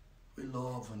 We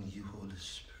love on you, Holy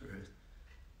Spirit.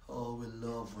 Oh, we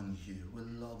love on you. We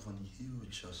love on you,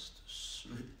 just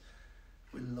sweet.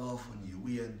 We love on you.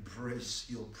 We embrace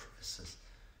your presence.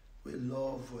 We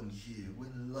love on you. We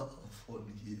love on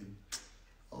you.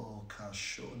 Oh,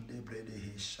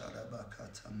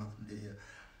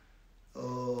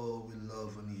 Oh, we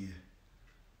love on you.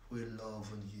 We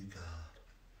love on you, God.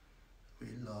 We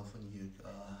love on you,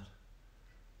 God.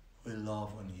 We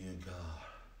love on you, God.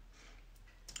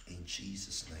 In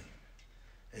Jesus' name.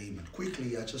 Amen.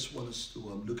 Quickly, I just want us to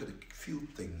look at a few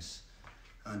things,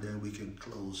 and then we can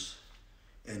close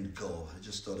and go. I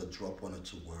just thought I'd drop 1 or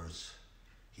 2 words,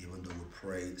 even though we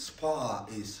pray. SPAR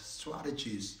is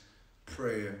strategies,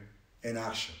 prayer, and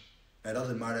action. It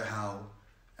doesn't matter how,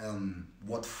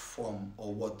 what form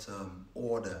or what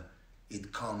order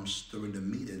it comes during the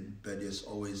meeting, but there's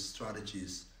always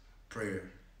strategies, prayer,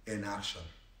 and action.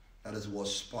 That is what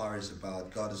SPAR is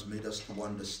about. God has made us to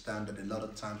understand that a lot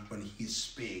of times when He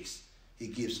speaks, He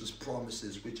gives us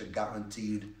promises which are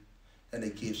guaranteed, and He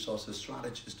gives us the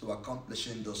strategies to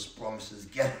accomplishing those promises,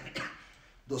 getting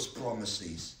those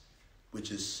promises, which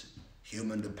is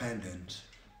human dependent.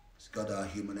 It's got our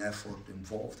human effort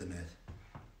involved in it.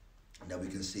 And that we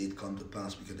can see it come to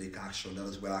pass, we can take action. That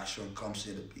is where action comes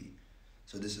in to be.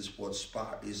 So this is what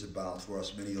SPAR is about for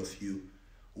us. Many of you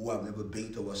who have never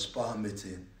been to a SPAR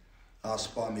meeting, our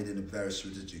SPAR meeting is very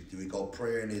strategic. We got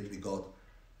prayer in it, we got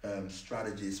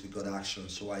strategies, we got action.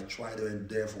 So I try to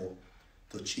endeavor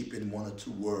to chip in 1 or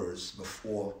 2 words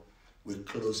before we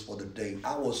close for the day.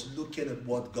 I was looking at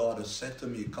what God has said to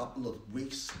me a couple of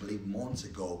weeks, I believe months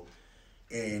ago,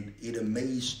 and it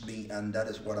amazed me, and that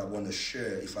is what I want to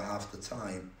share if I have the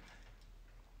time.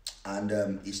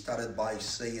 And he started by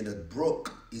saying that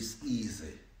broke is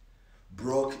easy.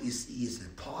 Broke is easy.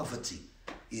 Poverty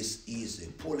is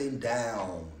easy. Pulling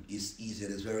down is easy.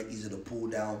 It is very easy to pull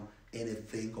down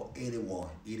anything or anyone.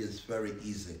 It is very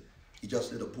easy. You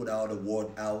just need to put out a word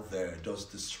out there.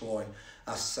 Just destroy,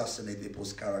 assassinate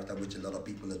people's character, which a lot of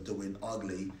people are doing.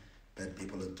 Ugly, but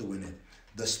people are doing it.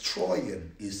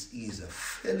 Destroying is easy.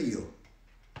 Failure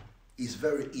is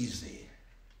very easy.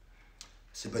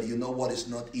 See, but you know what is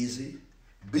not easy?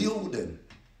 Building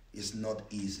is not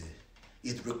easy.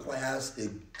 It requires a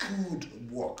good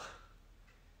work.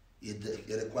 It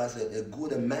requires a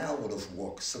good amount of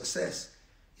work. Success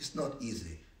is not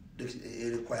easy.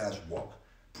 It requires work.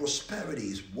 Prosperity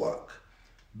is work.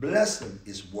 Blessing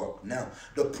is work. Now,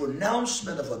 the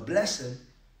pronouncement of a blessing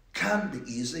can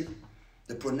be easy.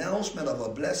 The pronouncement of a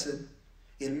blessing,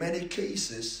 in many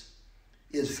cases,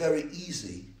 is very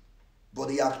easy. But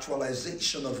the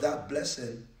actualization of that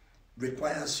blessing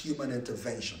requires human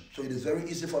intervention. So it is very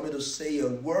easy for me to say a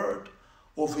word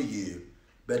over you,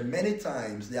 but many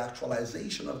times the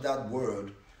actualization of that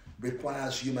word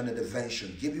requires human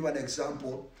intervention. Give you an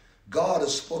example. God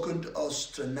has spoken to us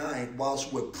tonight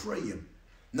whilst we're praying.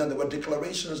 Now, there were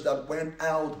declarations that went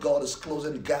out. God is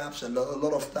closing gaps, and a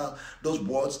lot of that, those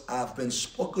words have been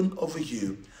spoken over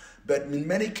you. But in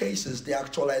many cases, the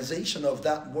actualization of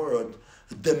that word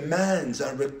demands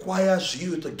and requires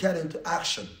you to get into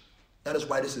action. That is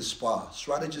why this is SPAR,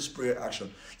 strategies, prayer,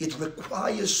 action. It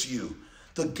requires you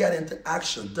to get into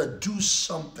action, to do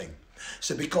something.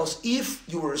 So because if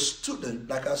you were a student,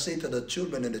 like I say to the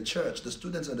children in the church, the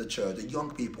students in the church, the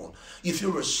young people, if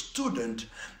you're a student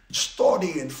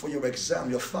studying for your exam,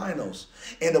 your finals,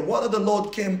 and the word of the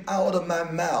Lord came out of my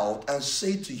mouth and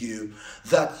said to you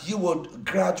that you would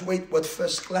graduate with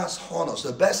first class honors,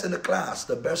 the best in the class,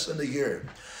 the best in the year.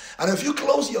 And if you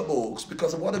close your books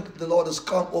because of what the Lord has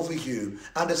come over you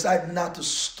and decide not to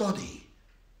study,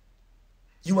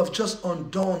 you have just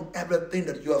undone everything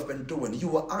that you have been doing.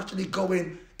 You are actually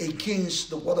going against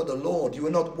the word of the Lord. You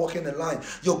are not walking in line.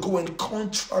 You're going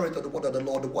contrary to the word of the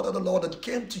Lord. The word of the Lord that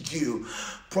came to you,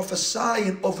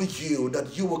 prophesying over you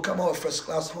that you will come out with first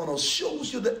class honors,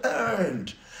 shows you the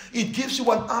earned. It gives you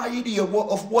an idea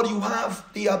of what you have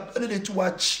the ability to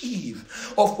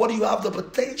achieve, of what you have the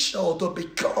potential to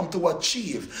become, to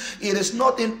achieve. It is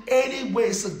not in any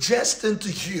way suggesting to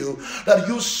you that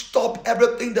you stop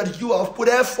everything that you have put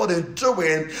effort in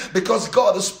doing because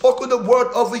God has spoken the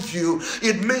word over you.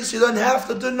 It means you don't have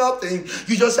to do nothing.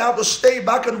 You just have to stay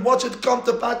back and watch it come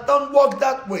to pass. Don't walk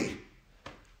that way.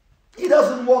 It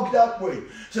doesn't work that way.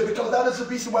 So because that is the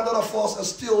reason why a lot of us are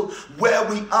still where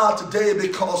we are today,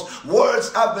 because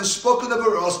words have been spoken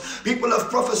over us. People have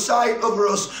prophesied over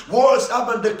us. Words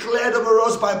have been declared over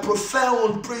us by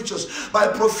profound preachers, by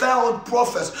profound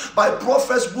prophets, by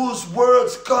prophets whose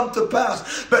words come to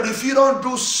pass. But if you don't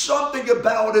do something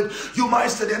about it, you might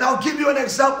say, and I'll give you an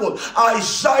example.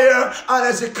 Isaiah and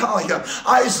Hezekiah.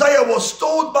 Isaiah was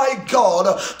told by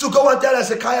God to go and tell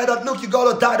Hezekiah that, look, you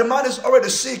got to die. The man is already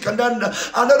sick. And then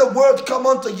another word come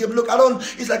unto him. Look,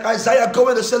 it's like Isaiah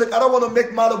going to say, look, I don't want to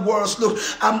make matters worse. Look,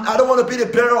 I don't want to be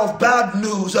the bearer of bad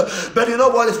news. But you know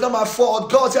what? It's not my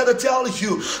fault. God's had to tell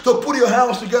you to put your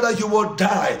house together, you will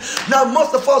die. Now,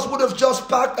 most of us would have just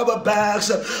packed our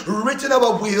bags, written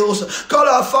our wills, called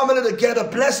our family together,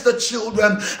 bless the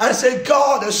children, and say,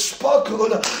 God has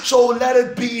spoken, so let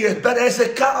it be. But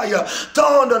Hezekiah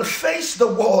turned and faced the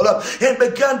wall and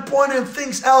began pointing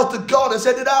things out to God and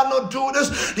said, did I not do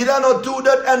this? Did I not do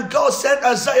that? And God sent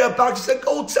Isaiah back. He said,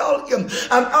 go tell him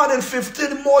I'm adding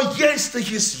 15 more years to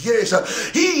his years.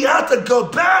 He had to go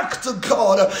back to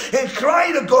God and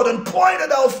cry to God and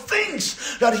pointed out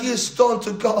things that he has done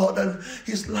to God, and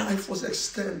his life was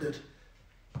extended.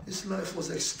 His life was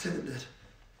extended.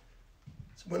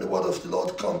 So when the word of the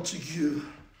Lord comes to you,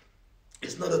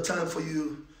 it's not a time for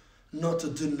you not to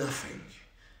do nothing.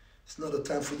 It's not a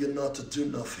time for you not to do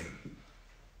nothing.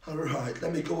 All right,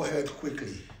 let me go ahead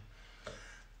quickly.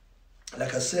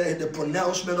 Like I said, the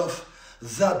pronouncement of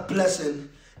that blessing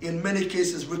in many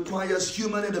cases requires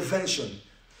human intervention.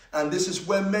 And this is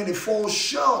where many fall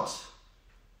short.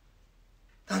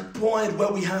 That point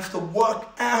where we have to work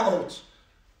out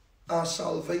our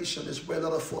salvation is where a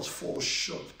lot of us fall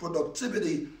short.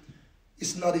 Productivity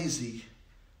is not easy.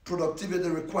 Productivity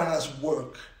requires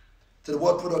work. The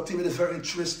word productivity is very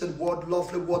interesting word,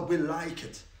 lovely word, we like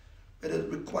it. But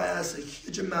it requires a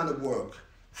huge amount of work.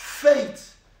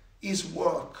 Faith is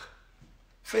work.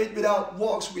 Faith without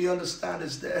works, we understand,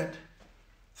 is dead.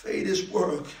 Faith is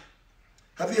work.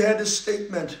 Have you heard this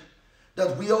statement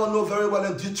that we all know very well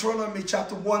in Deuteronomy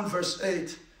chapter 1 verse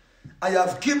 8? I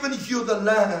have given you the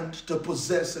land to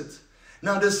possess it.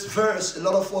 Now this verse, a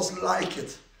lot of us like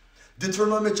it.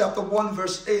 Deuteronomy chapter 1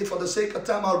 verse 8, for the sake of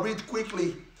time, I'll read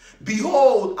quickly.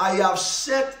 Behold, I have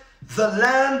set the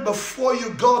land before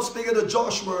you, God speaking to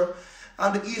Joshua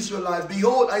and the Israelites.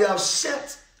 Behold, I have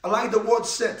set, I like the word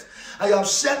set. I have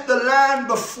set the land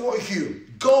before you.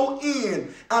 Go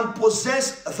in and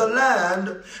possess the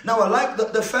land. Now I like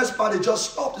the first part, it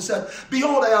just stopped. It said,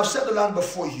 behold, I have set the land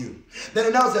before you. Then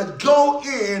it now said, go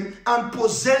in and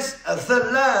possess the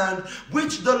land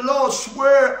which the Lord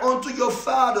sware unto your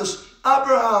fathers,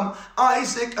 Abraham,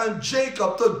 Isaac, and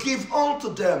Jacob, to give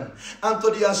unto them and to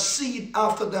their seed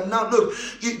after them. Now look,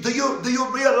 do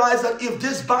you realize that if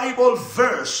this Bible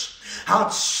verse had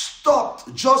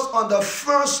stopped just on the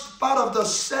first part of the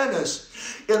sentence,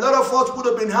 a lot of us would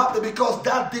have been happy because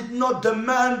that did not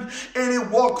demand any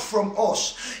work from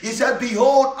us. He said,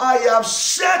 behold, I have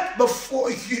set before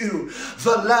you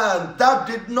the land. That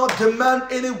did not demand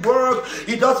any work.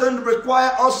 It doesn't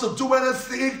require us to do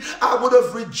anything. I would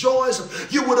have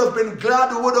rejoiced. You would have been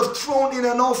glad. We would have thrown in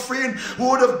an offering. We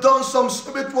would have done some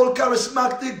spiritual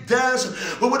charismatic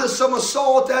dance. We would have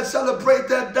somersaulted,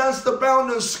 celebrated, danced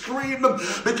around and screamed,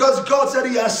 because God said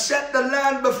he has set the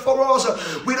land before us.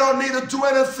 We don't need to do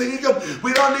anything.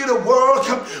 We don't need to work.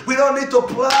 We don't need to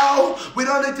plow. We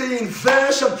don't need to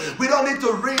invest. We don't need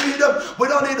to read. We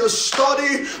don't need to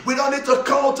study. We don't need to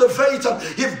cultivate.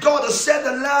 If God has set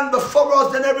the land before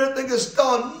us, then everything is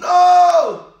done.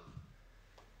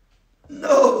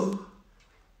 No.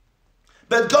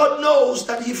 But God knows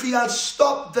that if he had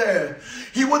stopped there,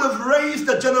 he would have raised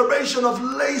a generation of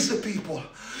lazy people.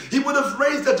 He would have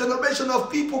raised a generation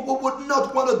of people who would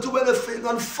not want to do anything.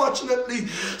 Unfortunately,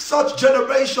 such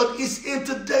generation is in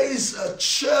today's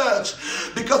church,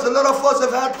 because a lot of us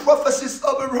have had prophecies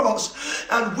over us,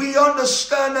 and we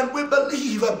understand and we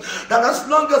believe that as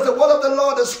long as the word of the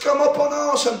Lord has come upon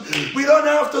us, we don't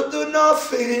have to do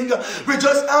nothing. We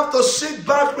just have to sit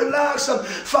back, relax,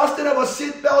 fasten our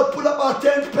seatbelt, pull up our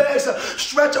tent pegs,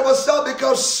 stretch ourselves,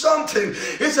 because something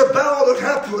is about to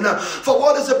happen. For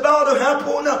what is about to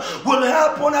happen will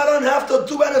happen. I don't have to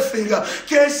do anything. But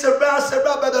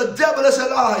the devil is a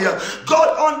liar.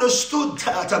 God understood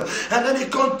that, and then he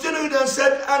continued and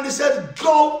said,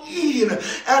 go in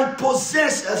and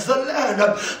possess the land.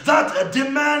 That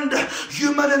demand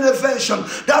human intervention.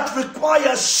 That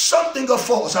requires something of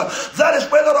us. That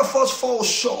is where a lot of us fall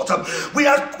short. We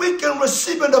are quick in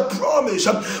receiving the promise.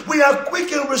 We are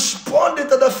quick in responding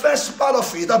to the first part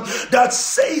of it that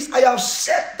says, I have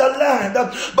set the land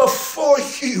before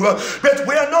you. But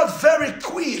we are not very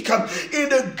quick in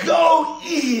the go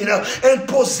in and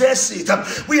possess it.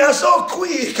 We are so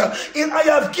quick in I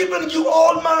have given you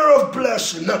all manner of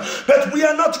blessing, but we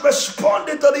are not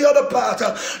responding to the other part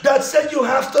that said you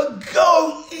have to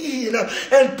go in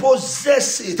and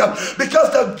possess it.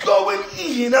 Because the going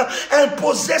in and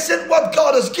possessing what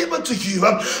God has given to you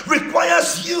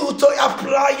requires you to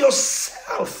apply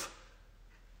yourself.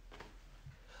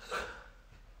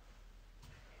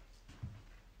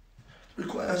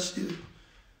 Requires you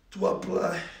to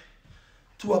apply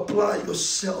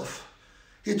yourself.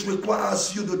 It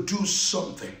requires you to do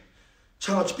something.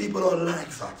 Church people don't like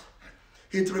that.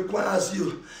 It requires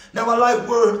you. Now I like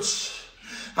words.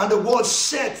 And the word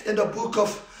set in the book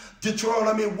of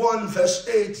Deuteronomy 1 verse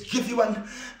 8 give you a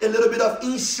little bit of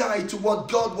insight to what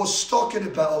God was talking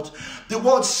about. The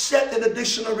word set in the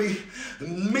dictionary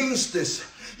means this.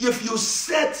 If you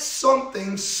set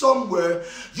something somewhere,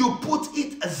 you put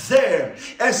it there,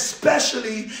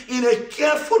 especially in a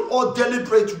careful or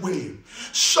deliberate way.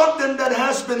 Something that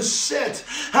has been set,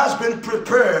 has been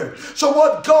prepared. So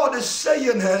what God is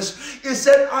saying is, He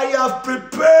said, I have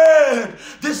prepared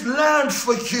this land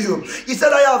for you. He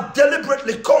said, I have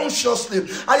deliberately, consciously,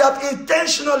 I have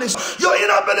intentionally. Your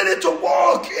inability to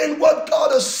walk in what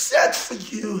God has set for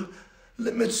you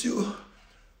limits you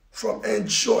from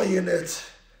enjoying it.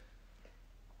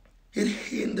 It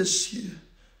hinders you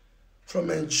from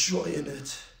enjoying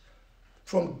it,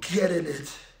 from getting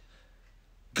it.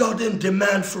 God didn't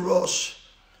demand for us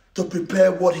to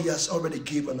prepare what He has already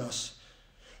given us.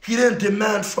 He didn't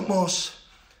demand from us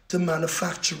to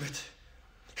manufacture it.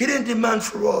 He didn't demand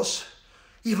for us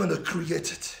even to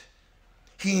create it.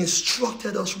 He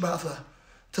instructed us rather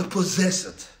to possess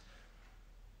it,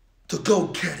 to go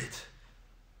get it.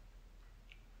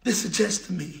 This suggests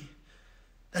to me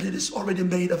that it is already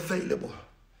made available.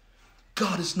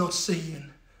 God is not saying,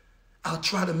 I'll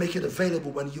try to make it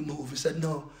available when you move. He said,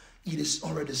 no, it is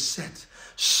already set.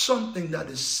 Something that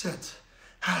is set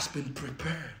has been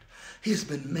prepared. It's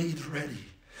been made ready.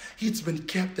 It's been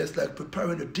kept as like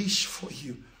preparing a dish for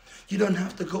you. You don't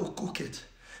have to go cook it.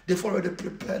 They've already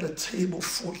prepared a table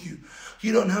for you.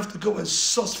 You don't have to go and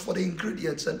source for the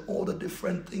ingredients and all the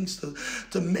different things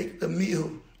to make the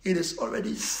meal. It is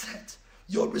already set.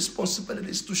 Your responsibility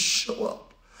is to show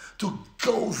up, to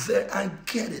go there and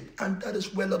get it. And that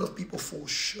is where a lot of people fall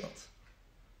short.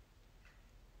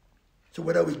 So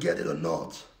whether we get it or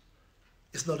not,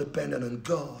 it's not dependent on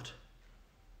God,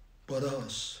 but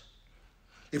us.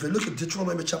 If you look at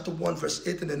Deuteronomy chapter 1, verse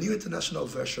 8 in the New International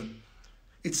Version,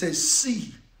 it says,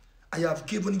 see, I have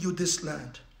given you this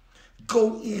land.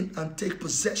 Go in and take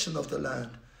possession of the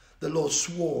land. The Lord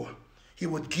swore He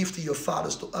would give to your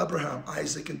fathers, to Abraham,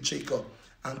 Isaac, and Jacob,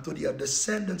 and to their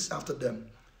descendants after them.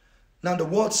 Now the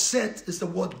word sent is the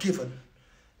word given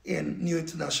in New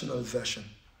International Version.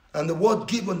 And the word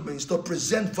given means to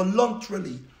present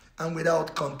voluntarily and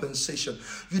without compensation.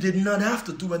 You did not have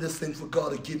to do anything for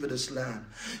God to give you this land.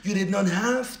 You did not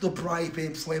have to bribe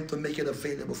Him for Him to make it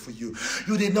available for you.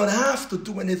 You did not have to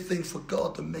do anything for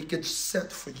God to make it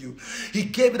set for you. He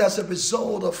gave it as a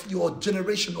result of your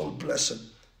generational blessing.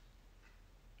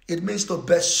 It means to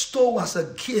bestow as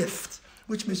a gift,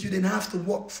 which means you didn't have to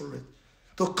work for it.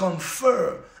 To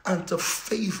confer and to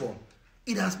favor.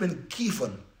 It has been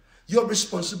given. Your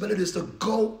responsibility is to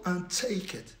go and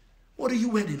take it. What are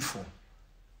you waiting for?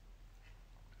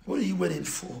 What are you waiting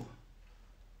for?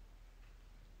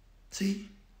 See,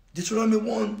 Deuteronomy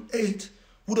 1:8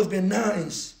 would have been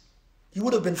nice. It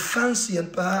would have been fancy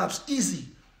and perhaps easy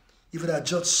if it had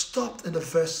just stopped in the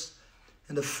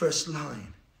first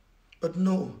line. But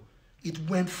no, it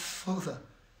went further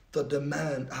to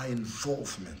demand our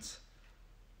involvement.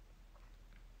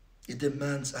 It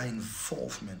demands our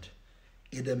involvement.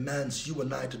 It demands you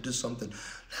and I to do something.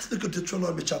 Let's look at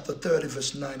Deuteronomy chapter 30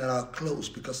 verse 9 and I'll close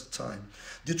because of time.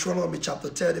 Deuteronomy chapter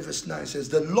 30 verse 9 says,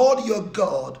 the Lord your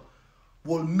God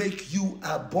will make you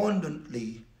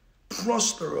abundantly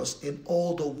prosperous in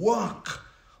all the work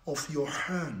of your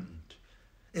hand,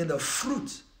 in the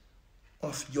fruit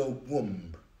of your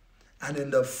womb, and in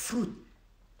the fruit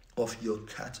of your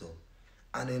cattle,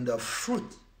 and in the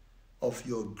fruit of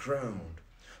your ground.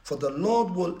 For the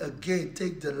Lord will again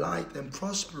take delight and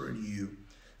prosper in you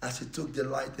as He took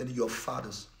delight in your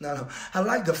fathers. Now, I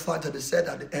like the fact that He said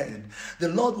at the end, the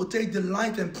Lord will take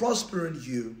delight and prosper in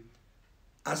you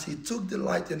as He took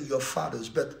delight in your fathers.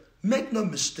 But make no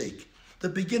mistake, the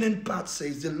beginning part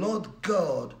says, the Lord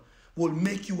God will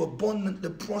make you abundantly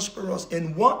prosperous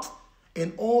in what?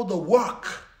 In all the work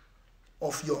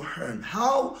of your hand.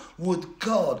 How would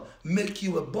God make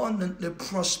you abundantly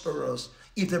prosperous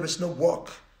if there is no work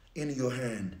in your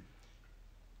hand?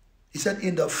 He said,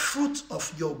 in the fruit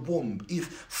of your womb. If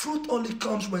fruit only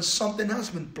comes when something has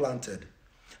been planted,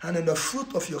 and in the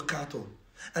fruit of your cattle,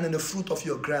 and in the fruit of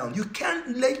your ground. You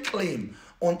can't lay claim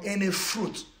on any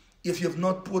fruit if you've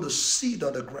not put a seed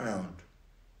on the ground.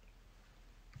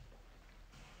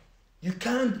 You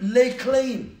can't lay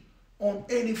claim on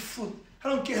any fruit. I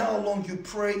don't care how long you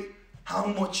pray, how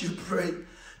much you pray.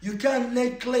 You can't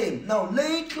lay claim. Now,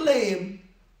 laying claim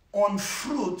on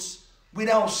fruits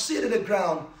without seed in the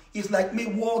ground is like me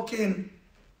walking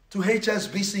to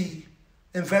HSBC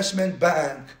Investment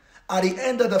Bank at the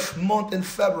end of the month in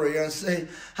February and say,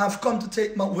 I've come to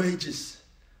take my wages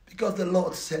because the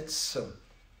Lord said so.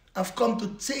 I've come to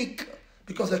take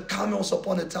because the camels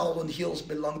upon 1,000 hills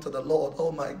belong to the Lord.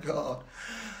 Oh my God.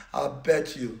 I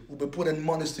bet you we'll be putting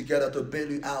monies together to bail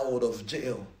you out of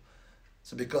jail.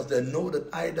 So because they know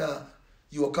that either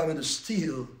you are coming to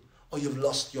steal or you've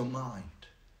lost your mind.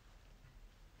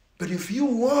 But if you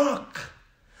work,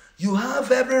 you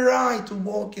have every right to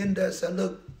walk in there and say,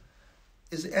 look,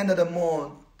 it's the end of the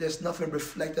month. There's nothing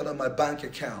reflected on my bank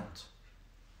account.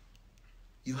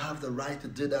 You have the right to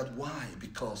do that. Why?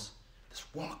 Because there's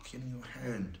work in your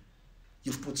hand.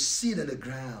 You've put seed in the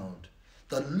ground.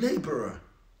 The laborer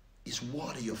is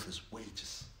worthy of his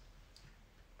wages.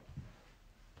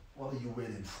 What are you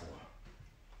waiting for?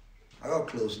 I got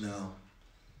to close now.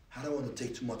 I don't want to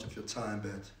take too much of your time,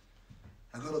 but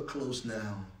I got to close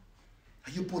now.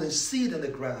 Are you putting seed in the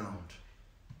ground?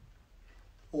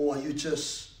 Or are you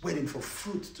just waiting for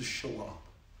fruit to show up?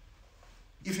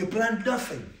 If you plant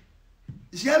nothing,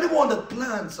 is the only one that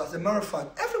plants. As a matter of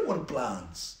fact, everyone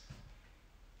plants.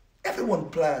 Everyone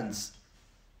plants.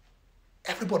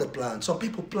 Everybody plants. Some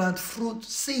people plant fruit,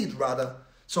 seed rather.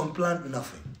 Some plant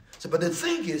nothing. So, but the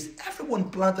thing is, everyone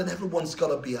plants and everyone's got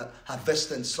to be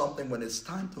harvesting something when it's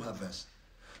time to harvest.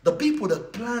 The people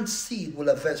that plant seed will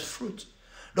harvest fruit.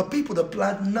 The people that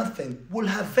plant nothing will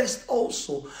harvest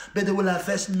also, but they will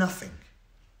harvest nothing.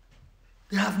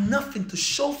 They have nothing to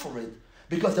show for it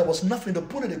because there was nothing to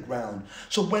put in the ground.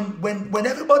 So when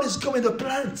everybody's going to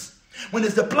plant, when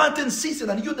it's the planting season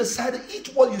and you decide to eat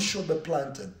what you should be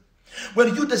planting,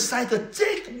 when you decide to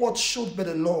take what should be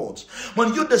the Lord's,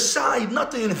 when you decide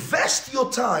not to invest your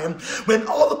time, when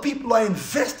other people are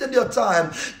investing their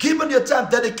time, giving their time,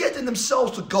 dedicating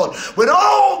themselves to God, when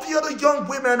all the other young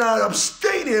women are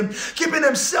abstaining, keeping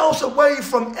themselves away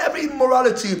from every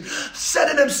immorality,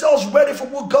 setting themselves ready for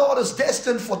what God has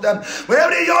destined for them, when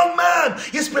every young man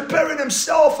is preparing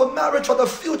himself for marriage for the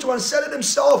future and setting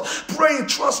himself, praying,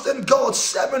 trusting God,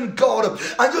 serving God,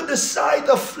 and you decide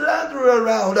to flounder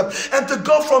around and to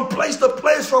go from place to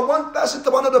place, from one person to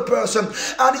another person,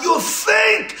 and you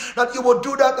think that you will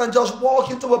do that and just walk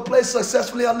into a place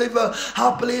successfully and live a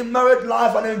happily married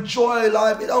life and enjoy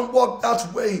life. It don't work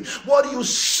that way. What you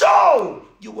sow,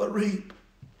 you will reap.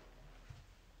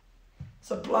 It's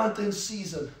a planting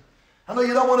season. I know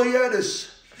you don't want to hear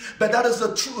this, but that is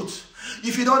the truth.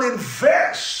 If you don't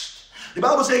invest, the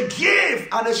Bible says, give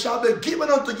and it shall be given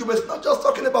unto you. It's not just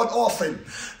talking about offering.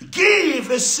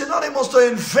 Give is synonymous to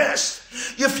invest.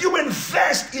 If you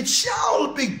invest, it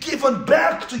shall be given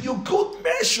back to you. Good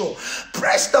measure.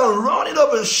 Pressed down, running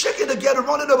over, shaking together,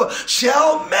 running over.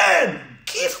 Shall men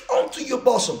give unto your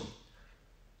bosom.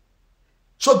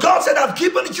 So God said, I've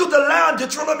given you the land,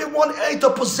 Deuteronomy 1:8, to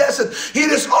possess it.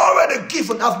 It is already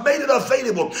given. I've made it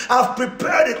available. I've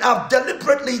prepared it. I've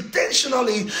deliberately,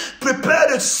 intentionally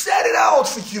prepared it, set it out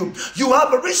for you. You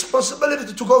have a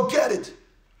responsibility to go get it.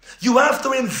 You have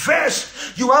to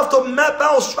invest. You have to map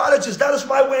out strategies. That is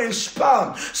why we're in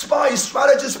SPA. SPA is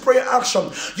strategies, prayer, action.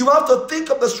 You have to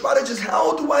think of the strategies.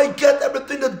 How do I get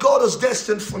everything that God has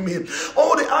destined for me?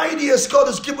 All the ideas God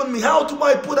has given me, how do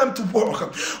I put them to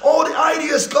work? All the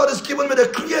ideas God has given me, the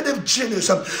creative genius,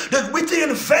 the witty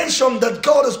invention that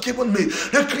God has given me,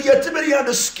 the creativity and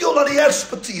the skill and the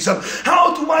expertise.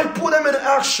 How do I put them in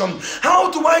action?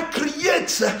 How do I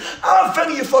create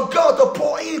avenue for God to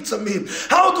pour into me?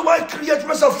 How do I create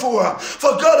reservoir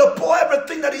for God to pour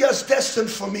everything that He has destined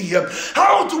for me?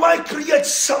 How do I create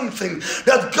something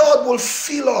that God will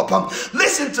fill up?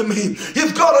 Listen to me.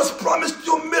 If God has promised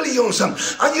you millions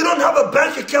and you don't have a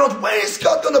bank account, where is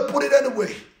God going to put it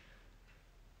anyway?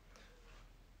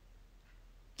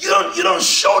 You don't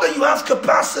show that you have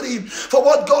capacity for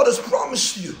what God has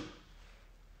promised you.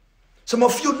 Some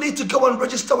of you need to go and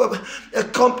register a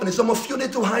company. Some of you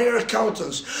need to hire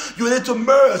accountants. You need to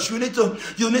merge. You need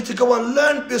to go and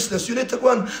learn business. You need to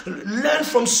go and learn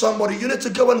from somebody. You need to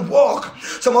go and walk.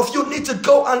 Some of you need to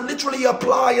go and literally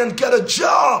apply and get a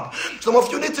job. Some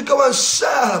of you need to go and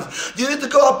serve. You need to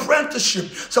go apprenticeship.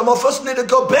 Some of us need to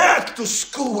go back to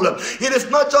school. It is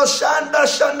not just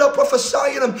shanda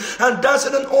prophesying and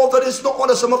dancing and all that is no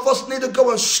honor. Some of us need to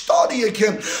go and study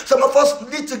again. Some of us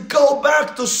need to go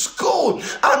back to school. told,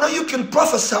 I know you can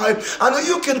prophesy, I know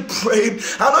you can pray,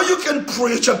 I know you can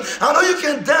preach, I know you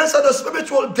can dance at the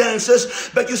spiritual dances,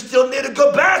 but you still need to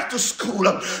go back to school.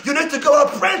 You need to go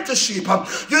apprenticeship.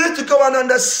 You need to go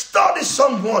and study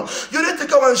someone. You need to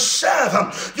go and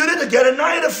serve. You need to get a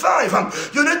 9 to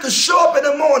 5. You need to show up in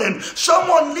the morning.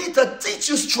 Someone needs to teach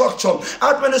you structure,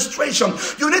 administration.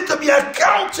 You need to be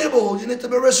accountable. You need to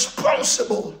be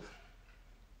responsible.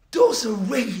 Those are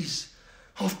ways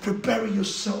of preparing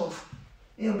yourself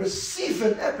in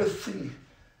receiving everything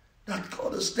that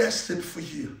God has destined for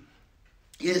you.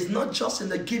 It is not just in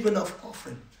the giving of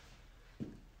offering.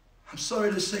 I'm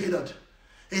sorry to say that.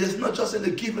 It is not just in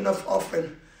the giving of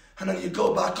offering and then you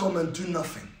go back home and do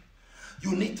nothing.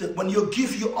 You need to, when you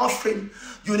give your offering,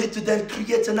 you need to then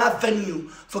create an avenue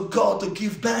for God to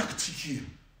give back to you.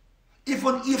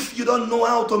 Even if you don't know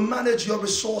how to manage your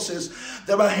resources,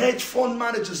 there are hedge fund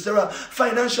managers, there are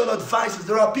financial advisors,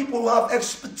 there are people who have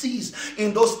expertise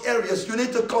in those areas. You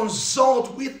need to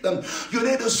consult with them. You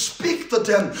need to speak to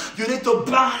them. You need to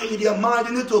buy their mind.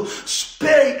 You need to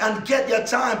pay and get their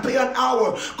time, pay an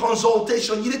hour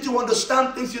consultation. You need to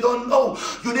understand things you don't know.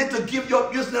 You need to give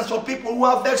your business for people who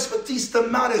have expertise to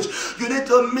manage. You need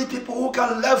to meet people who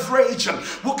can leverage,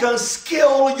 who can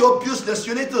scale your business.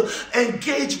 You need to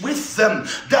engage with them.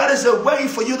 That is a way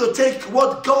for you to take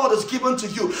what God has given to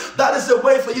you. That is a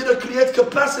way for you to create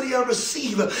capacity and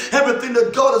receive everything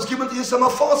that God has given to you. Some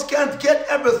of us can't get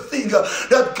everything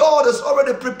that God has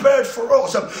already prepared for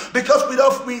us because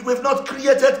we've not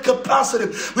created capacity.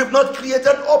 We've not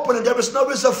created opening. There is no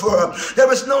reservoir.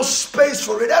 There is no space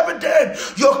for it. Every day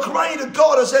you're crying to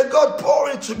God and saying, God, pour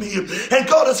into me. And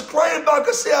God is crying back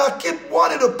and saying, I keep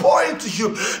wanting to pour into you,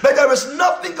 but there is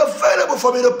nothing available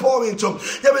for me to pour into.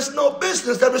 There is no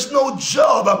business, there is no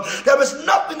job, there is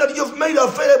nothing that you've made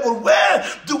available. Where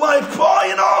do I pour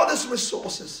in all these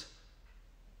resources?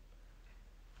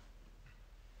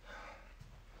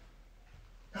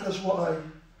 That is why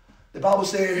the Bible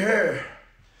says here,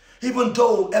 even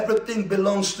though everything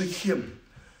belongs to him,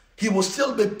 he will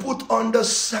still be put under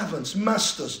servants,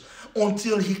 masters,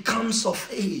 until he comes of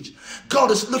age.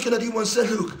 God is looking at you and saying,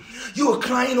 look, you are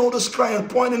crying all this crying,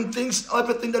 pointing things,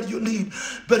 everything that you need,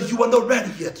 but you are not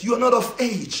ready yet. You are not of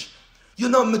age. You're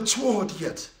not matured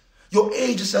yet. Your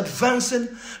age is advancing,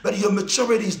 but your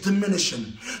maturity is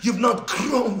diminishing. You've not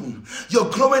grown. You're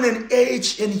growing in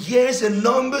age, in years, in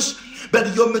numbers,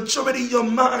 but your maturity, your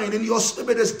mind, and your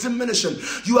spirit is diminishing.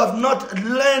 You have not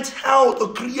learned how to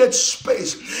create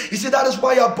space. You see, that is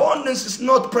why abundance is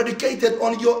not predicated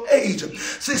on your age.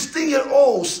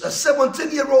 16-year-olds,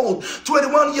 17-year-olds,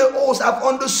 21-year-olds have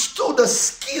understood the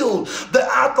skill, the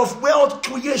art of wealth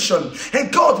creation.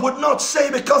 And God would not say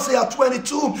because they are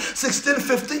 22, 16,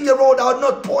 15-year-old, I would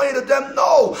not point at them.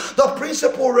 No, the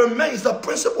principle remains. The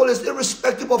principle is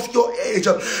irrespective of your age.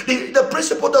 The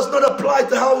principle does not apply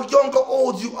to how young or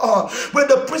old you are. When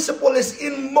the principle is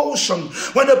in motion,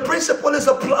 when the principle is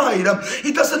applied,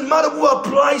 it doesn't matter who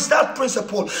applies that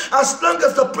principle. As long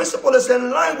as the principle is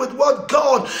in line with what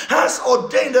God has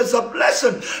ordained, there's a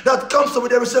blessing that comes from it.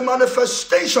 There is a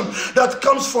manifestation that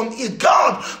comes from it.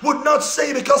 God would not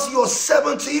say because you're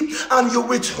 70 and you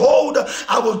withhold,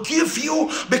 I will give you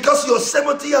because you're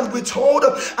 70 and withhold,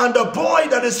 and the boy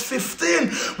that is 15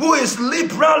 who is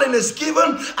liberal in his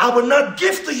giving, I will not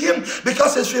give to him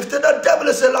because he's 15. The devil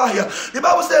is a liar. The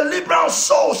Bible says, liberal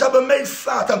soul shall be made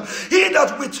fat. He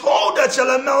that withholdeth shall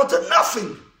amount to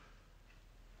nothing.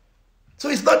 So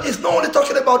it's not only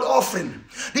talking about offering.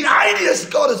 The ideas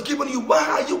God has given you, why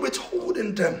are you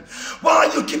withholding them? Why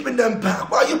are you keeping them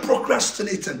back? Why are you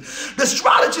procrastinating? The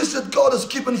strategies that God has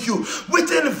given you with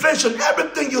the invention,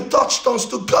 everything you touch turns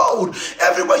to gold.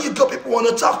 Everywhere you go, people want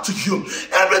to talk to you.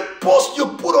 Every post you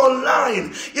put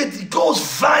online, it goes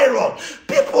viral.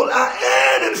 People are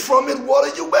earning from it.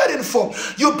 What are you waiting for?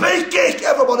 You bake cake,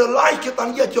 everybody like it,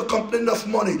 and yet you're complaining of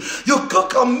money. You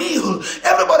cook a meal,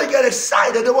 everybody get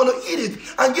excited, they want to eat it,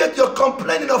 and yet you're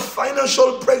complaining of financial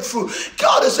breakthrough.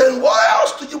 God is saying, what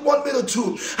else do you want me to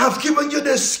do? I've given you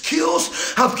the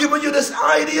skills, I've given you these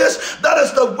ideas. That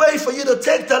is the way for you to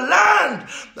take the land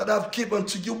that I've given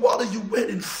to you. What are you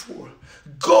waiting for?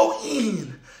 Go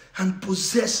in and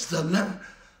possess the land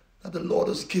that the Lord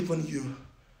has given you.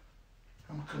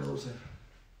 I'm closing.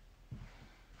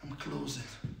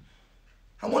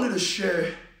 I wanted to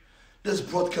share this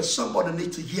broadcast. Somebody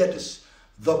needs to hear this.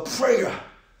 The prayer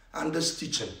and this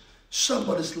teaching.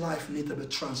 Somebody's life needs to be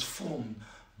transformed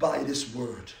by this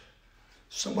word.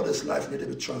 Somebody's life needs to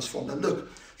be transformed. And look,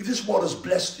 if this word has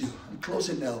blessed you, I'm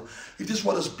closing now. If this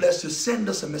word has blessed you, send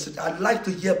us a message. I'd like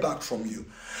to hear back from you.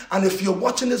 And if you're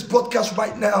watching this broadcast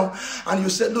right now and you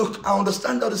say, look, I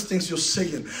understand all these things you're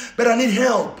saying, but I need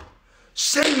help,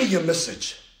 send me your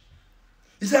message.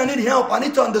 You say, I need help. I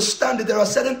need to understand it. There are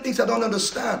certain things I don't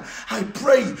understand. I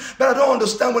pray, but I don't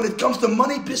understand when it comes to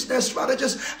money, business,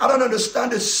 strategies. I don't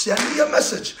understand it. Send me a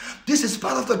message. This is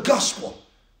part of the gospel.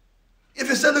 If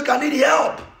you say, look, I need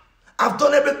help. I've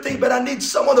done everything, but I need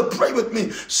someone to pray with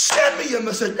me. Send me a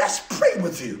message. Let's pray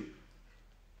with you.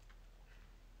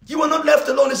 You are not left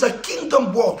alone. It's a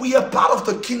kingdom work. We are part of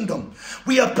the kingdom.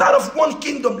 We are part of one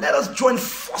kingdom. Let us join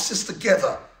forces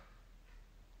together.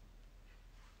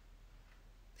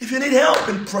 If you need help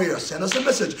in prayer, send us a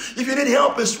message. If you need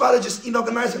help in strategies, in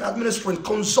organizing, administering,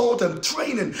 consulting,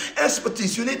 training,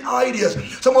 expertise, you need ideas.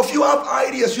 Some of you have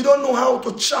ideas. You don't know how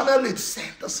to channel it.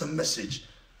 Send us a message.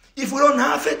 If we don't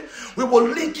have it, we will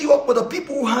link you up with the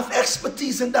people who have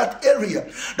expertise in that area.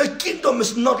 The kingdom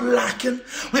is not lacking.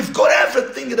 We've got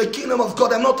everything in the kingdom of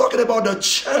God. I'm not talking about the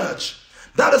church.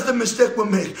 That is the mistake we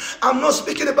make. I'm not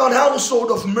speaking about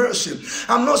household of mercy.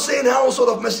 I'm not saying household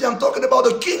of mercy. I'm talking about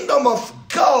the kingdom of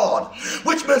God,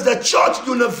 which means the church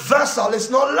universal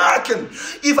is not lacking.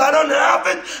 If I don't have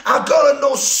it, I gotta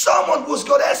know someone who's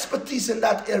got expertise in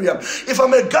that area. If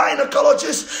I'm a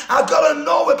gynecologist, I gotta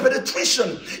know a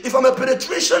pediatrician. If I'm a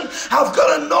pediatrician, I've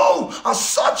gotta know a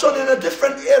surgeon in a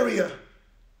different area.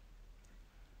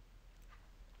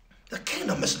 The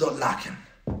kingdom is not lacking.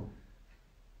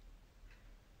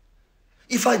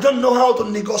 If I don't know how to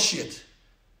negotiate,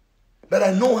 but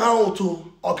I know how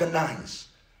to organize,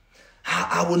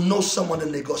 I will know someone to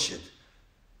negotiate.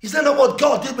 Is that not what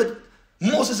God did with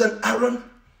Moses and Aaron?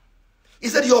 He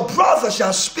said, your brother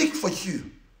shall speak for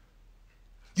you.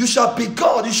 You shall be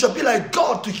God. You shall be like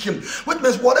God to him. Which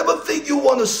means whatever thing you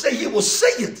want to say, he will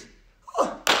say it.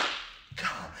 Oh,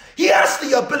 God. He has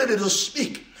the ability to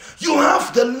speak. You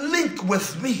have the link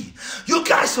with me. You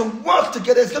guys will work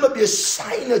together. It's going to be a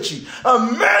synergy, a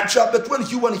merger between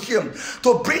you and him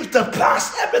to bring to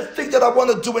pass everything that I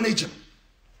want to do in Egypt.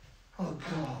 Oh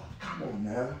God, come on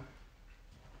now.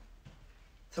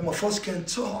 Some of us can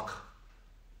talk.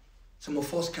 Some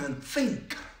of us can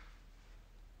think.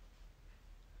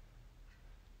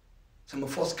 Some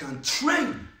of us can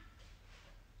train.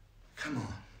 Come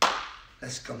on.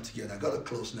 Let's come together. I got to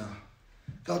close now.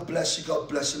 God bless you. God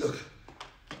bless you. Look,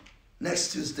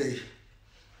 next Tuesday,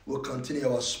 we'll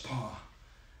continue our spar.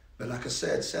 But like I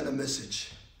said, send a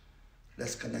message.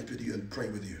 Let's connect with you and pray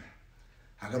with you.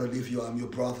 I got to leave you. I'm your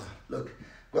brother. Look,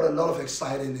 got a lot of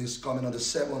exciting things coming on the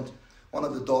 7th. One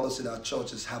of the daughters in our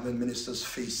church is having Minister's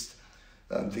Feast,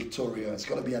 Victoria. It's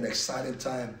going to be an exciting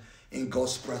time in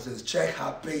God's presence. Check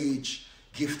her page,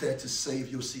 Gifted to Save.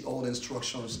 You'll see all the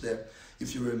instructions there.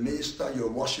 If you're a minister, you're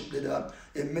a worship leader,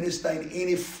 a minister in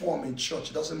any form in church,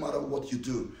 it doesn't matter what you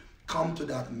do, come to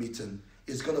that meeting.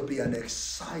 It's going to be an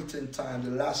exciting time.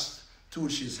 The last two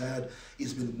she's had,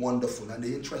 it's been wonderful. And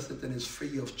the interesting thing is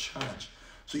free of charge.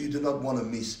 So you do not want to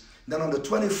miss. Then on the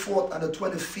 24th and the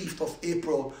 25th of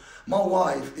April, my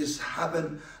wife is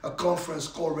having a conference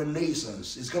called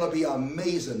Renaissance. It's going to be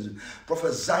amazing.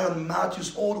 Prophet Zion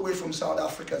Matthews, all the way from South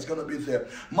Africa, is going to be there.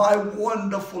 My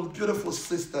wonderful, beautiful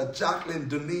sister, Jacqueline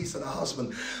Denise, and her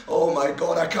husband. Oh my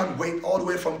God, I can't wait. All the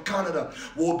way from Canada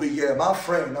will be here. My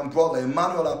friend and brother,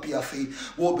 Emmanuel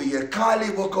Apiafi, will be here.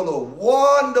 Kylie Wokolo,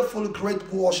 wonderful, great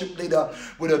worship leader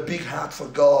with a big heart for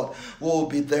God, will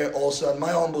be there also. And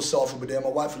my humble self will be there. My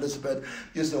wife, Elizabeth,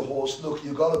 is the host. Look,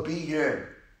 you got to be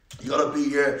here. You gotta be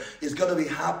here. It's gonna be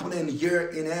happening here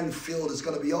in Enfield. It's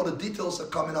gonna be, all the details are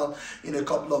coming out in a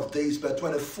couple of days. But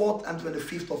 24th and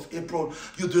 25th of April,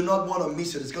 you do not want to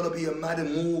miss it. It's gonna be a mighty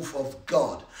move of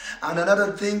God. And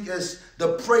another thing is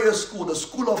the prayer school. The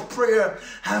school of prayer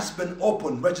has been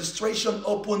open. Registration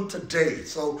open today.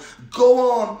 So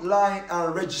go online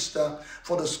and register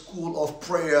for the school of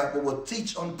prayer. We will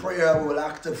teach on prayer. We will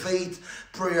activate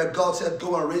prayer. God said,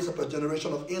 go and raise up a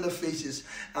generation of interfaces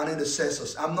and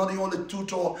intercessors. I'm not the only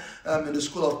tutor in the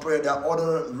school of prayer. There are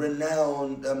other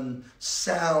renowned,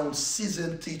 sound,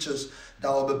 seasoned teachers that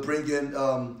will be bringing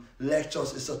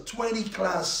lectures. It's a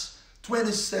 20-class,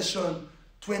 20-session,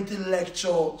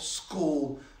 20-lecture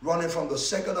school running from the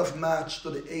 2nd of March to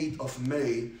the 8th of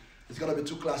May. It's going to be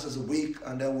 2 classes a week,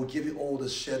 and then we'll give you all the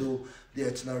schedule, the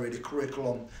itinerary, the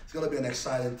curriculum. It's going to be an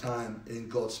exciting time in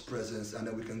God's presence, and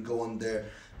then we can go on there.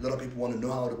 A lot of people want to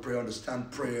know how to pray,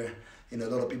 understand prayer. You know, a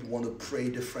lot of people want to pray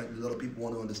differently. A lot of people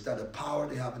want to understand the power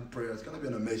they have in prayer. It's going to be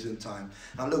an amazing time.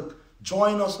 And look,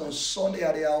 join us on Sunday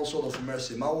at the Household of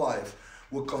Mercy. My wife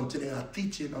will continue her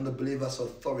teaching on the believer's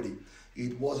authority.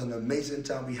 It was an amazing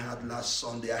time we had last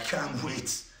Sunday. I can't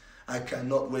wait. I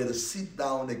cannot wait to sit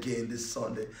down again this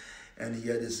Sunday and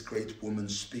hear this great woman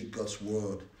speak God's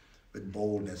word with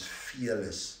boldness,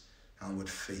 fearless, and with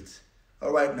faith.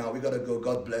 All right, now we got to go.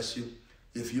 God bless you.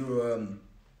 If you,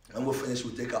 and we'll finish,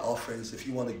 we'll take our offerings. If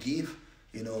you want to give,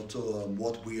 to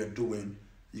what we are doing,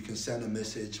 you can send a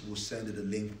message. We'll send you the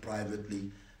link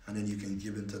privately, and then you can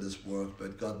give into this work.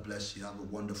 But God bless you. Have a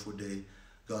wonderful day.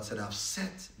 God said, I've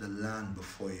set the land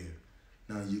before you.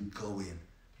 Now you go in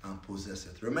and possess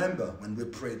it. Remember, when we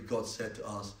prayed, God said to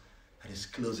us that He's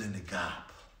closing the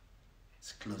gap.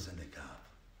 It's closing the gap.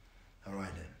 All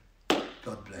right then.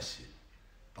 God bless you.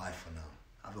 Bye for now.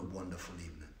 Have a wonderful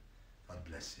evening. God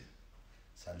bless you.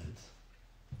 Salute.